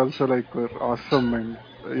asked today also like were awesome, and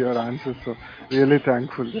your answers. So really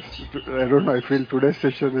thankful. I don't know. I feel today's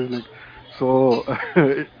session is like so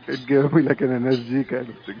it gave me like an energy kind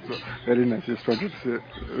of thing. So very nice. Just wanted to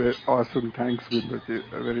say awesome. Thanks, Binduji.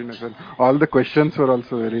 Very nice. And all the questions were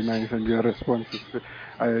also very nice, and your responses.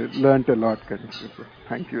 I learned a lot kind of thing. So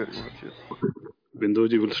thank you very much. Yes.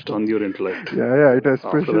 Binduji will stun your intellect. Yeah, it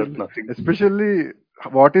After that, nothing. especially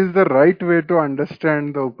what is the right way to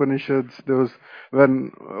understand the Upanishads? Those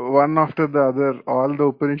when one after the other, all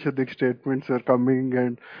the Upanishadic statements are coming,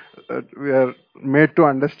 and we are made to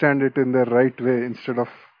understand it in the right way instead of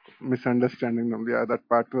misunderstanding them. Yeah, that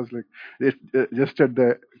part was like just at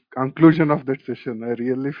the conclusion of that session, I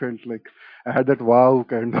really felt like I had that wow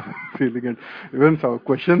kind of feeling, and even so,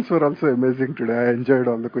 questions were also amazing today. I enjoyed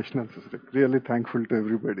all the questions. Like, really thankful to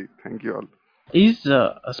everybody. Thank you all. Is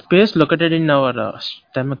a space located in our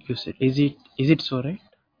stomach? You said, is it so, right?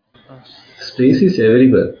 Uh, Space is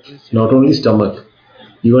everywhere, is not only stomach.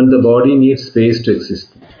 Even the body needs space to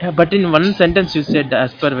exist. Yeah, but in one sentence you said,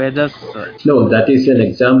 as per Vedas. No, that is an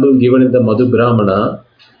example given in the Madhu Brahmana,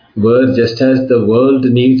 where just as the world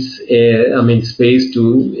needs space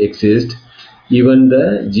to exist, even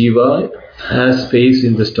the jiva has space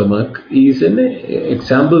in the stomach. Is an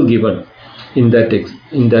example given in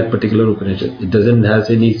in that particular Upanishad. It doesn't has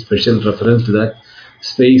any special reference to that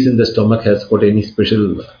space in the stomach has got any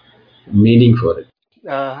special meaning for it.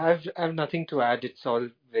 I have nothing to add. It's all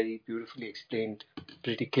very beautifully explained,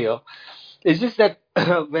 pretty clear. It's just that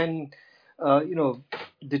when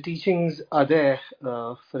the teachings are there,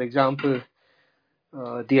 for example,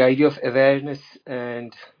 the idea of awareness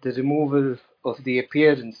and the removal of the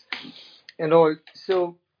appearance and all.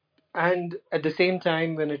 So, and at the same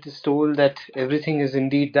time, when it is told that everything is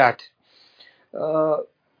indeed that, uh,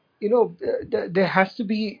 there has to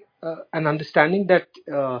be an understanding that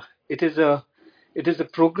it is a it is a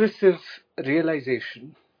progressive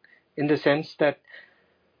realization, in the sense that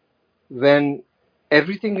when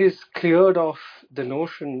everything is cleared of the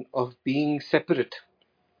notion of being separate,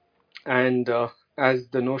 and as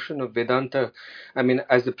the notion of Vedanta,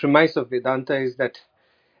 as the premise of Vedanta is that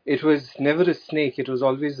it was never a snake, it was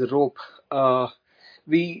always a rope.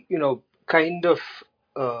 We, kind of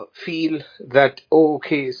feel that, oh,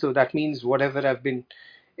 okay, so that means whatever I've been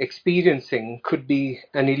experiencing could be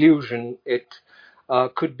an illusion. It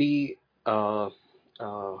could be uh,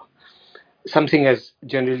 uh, something as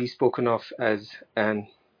generally spoken of as an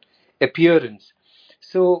appearance.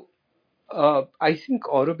 So I think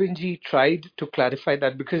Aurobinji tried to clarify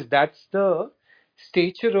that, because that's the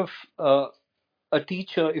stature of a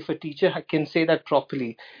teacher. If a teacher can say that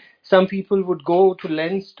properly, some people would go to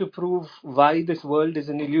lengths to prove why this world is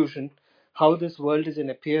an illusion, how this world is an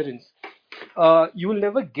appearance. You will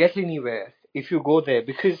never get anywhere if you go there,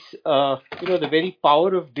 because the very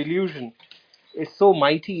power of delusion is so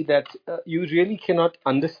mighty that you really cannot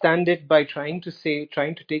understand it by trying to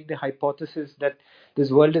take the hypothesis that this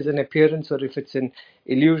world is an appearance or if it's an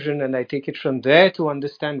illusion, and I take it from there to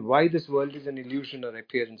understand why this world is an illusion or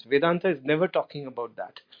appearance. Vedanta is never talking about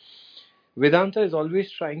that. Vedanta is always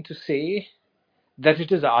trying to say that it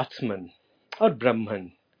is Atman or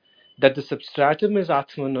Brahman, that the substratum is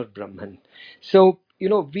Atman or Brahman. So,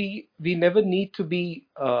 we never need to be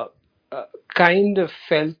kind of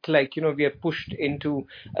felt like, we are pushed into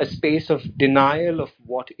a space of denial of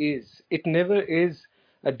what is. It never is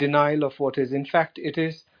a denial of what is. In fact, it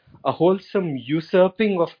is a wholesome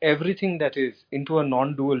usurping of everything that is into a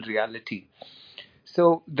non dual reality.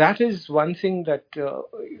 So that is one thing that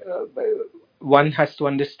one has to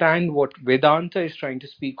understand what Vedanta is trying to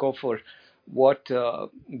speak of, or what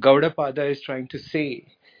Gaudapada is trying to say.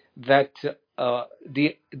 That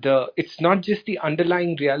the it's not just the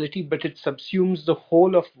underlying reality, but it subsumes the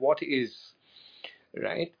whole of what is,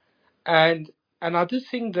 right? And another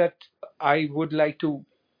thing that I would like to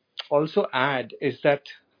also add is that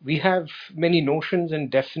we have many notions and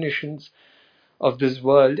definitions of this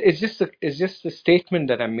world. It's just a statement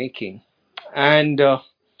that I'm making, and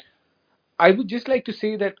I would just like to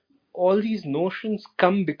say that all these notions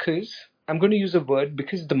come because I'm going to use a word,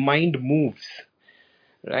 because the mind moves,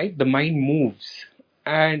 right? The mind moves,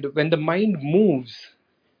 and when the mind moves,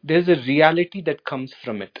 there's a reality that comes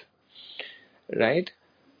from it, right?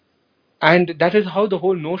 And that is how the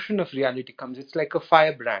whole notion of reality comes. It's like a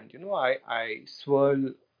firebrand. I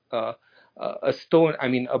swirl uh, a stone, I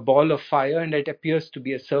mean a ball of fire, and it appears to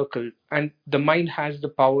be a circle, and the mind has the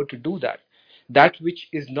power to do that. That which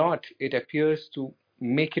is not, it appears to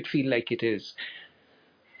make it feel like it is.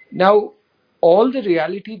 Now, all the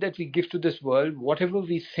reality that we give to this world, whatever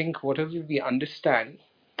we think, whatever we understand,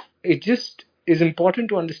 it just is important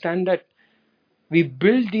to understand that we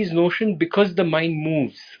build these notions because the mind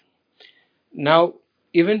moves. Now,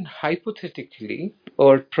 even hypothetically,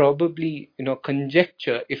 or probably,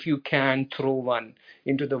 conjecture, if you can throw one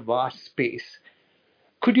into the vast space,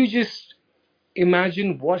 could you just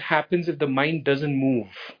imagine what happens if the mind doesn't move?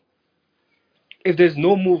 If there's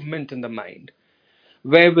no movement in the mind,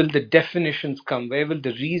 where will the definitions come? Where will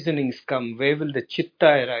the reasonings come? Where will the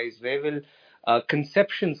chitta arise? Where will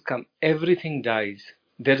conceptions come? Everything dies.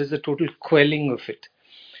 There is a total quelling of it,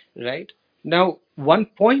 right? Now, one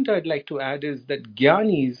point I'd like to add is that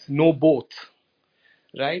jnanis know both,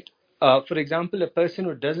 right? For example, a person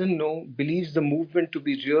who doesn't know believes the movement to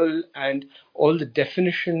be real, and all the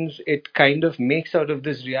definitions it kind of makes out of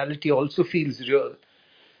this reality also feels real.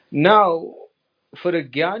 Now, for a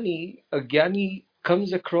jnani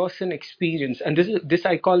comes across an experience, and this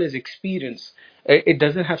I call as experience. It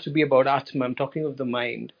doesn't have to be about Atma. I'm talking of the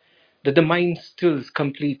mind. That the mind stills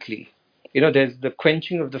completely. There's the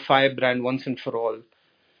quenching of the firebrand once and for all.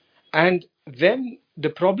 And then the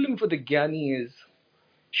problem for the jnani is,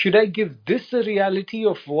 should I give this a reality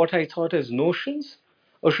of what I thought as notions?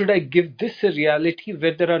 Or should I give this a reality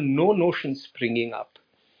where there are no notions springing up?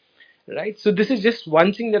 Right? So this is just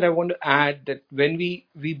one thing that I want to add, that when we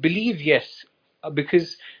believe, yes,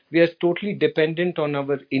 because we are totally dependent on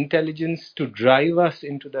our intelligence to drive us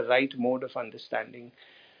into the right mode of understanding.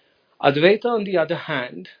 Advaita, on the other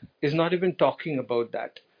hand, is not even talking about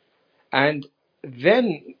that. And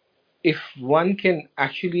then, if one can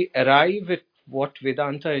actually arrive at what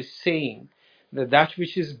Vedanta is saying, that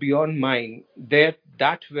which is beyond mind, that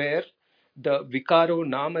where the vikaro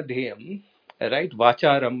namadheyam, right,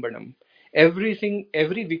 vacharambanam, everything,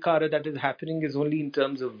 every vikara that is happening is only in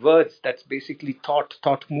terms of words. That's basically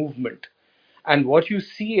thought movement. And what you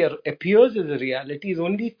see appears as a reality is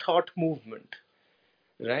only thought movement,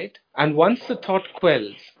 right? And once the thought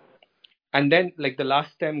quells, and then, like the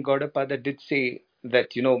last time Gaudapada did say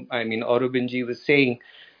that, Aurobinji was saying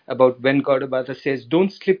about when Gaudapada says,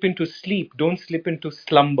 don't slip into sleep, don't slip into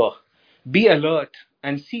slumber. Be alert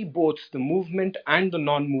and see both the movement and the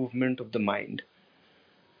non-movement of the mind.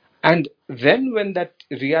 And then when that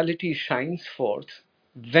reality shines forth,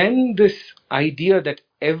 then this idea that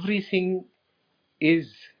everything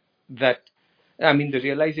is that, the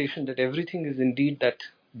realization that everything is indeed that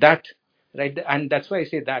that, right? And that's why I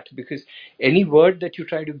say that, because any word that you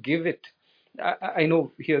try to give it, I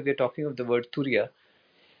know here we're talking of the word turiya.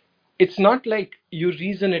 It's not like you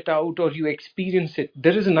reason it out or you experience it.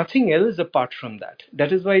 There is nothing else apart from that.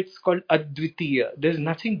 That is why it's called advitiya. There's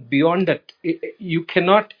nothing beyond that. You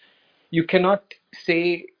cannot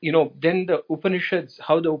say, then the Upanishads,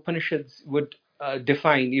 how the Upanishads would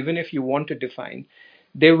define, even if you want to define,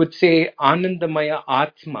 they would say Anandamaya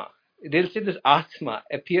Atma. They'll say this Atma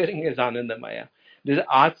appearing as Anandamaya. This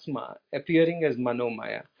Atma appearing as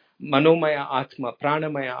Manomaya. Manomaya Atma,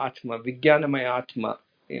 Pranamaya Atma, Vijnanamaya Atma,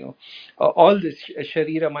 all this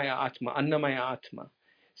Shariramaya Atma, Annamaya Atma.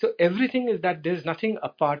 So everything is that, there's nothing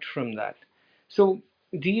apart from that. So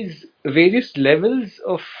these various levels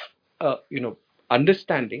of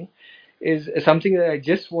understanding is something that I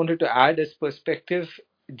just wanted to add as perspective,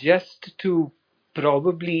 just to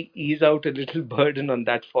probably ease out a little burden on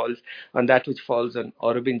that which falls on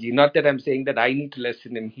Aurobinji. Not that I'm saying that I need to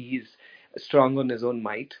lessen him; he is strong on his own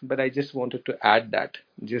might. But I just wanted to add that,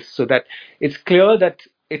 just so that it's clear that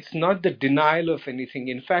it's not the denial of anything.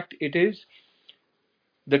 In fact, it is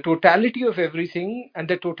the totality of everything, and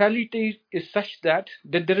the totality is such that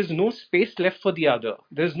there is no space left for the other.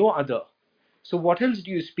 There is no other. So what else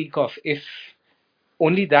do you speak of if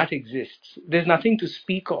only that exists? There's nothing to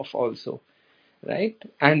speak of also, right?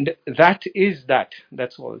 And that is that.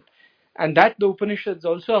 That's all. And that the Upanishads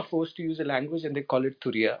also are forced to use a language, and they call it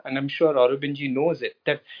Turiya. And I'm sure Aurobinji knows it,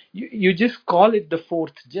 that you just call it the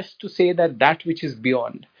fourth just to say that which is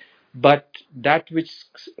beyond. But that which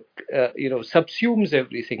subsumes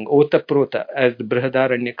everything, Ota Prota, as the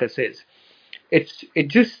Brihadaranyaka says, it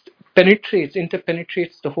just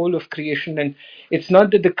interpenetrates the whole of creation. And it's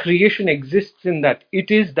not that the creation exists in that,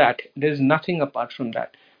 it is that. There's nothing apart from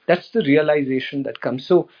that. That's the realization that comes.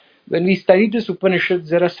 So when we study this Upanishads,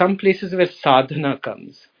 there are some places where sadhana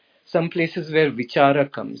comes, some places where vichara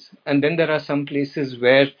comes, and then there are some places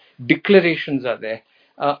where declarations are there.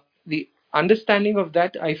 The understanding of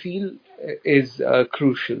that, I feel, is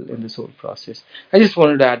crucial in this whole process. I just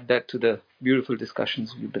wanted to add that to the beautiful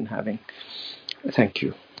discussions we've been having. Thank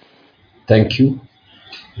you. Thank you.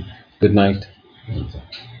 Good night.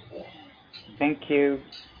 Thank you.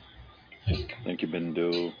 Thank you,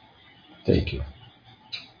 Bindu. Thank you.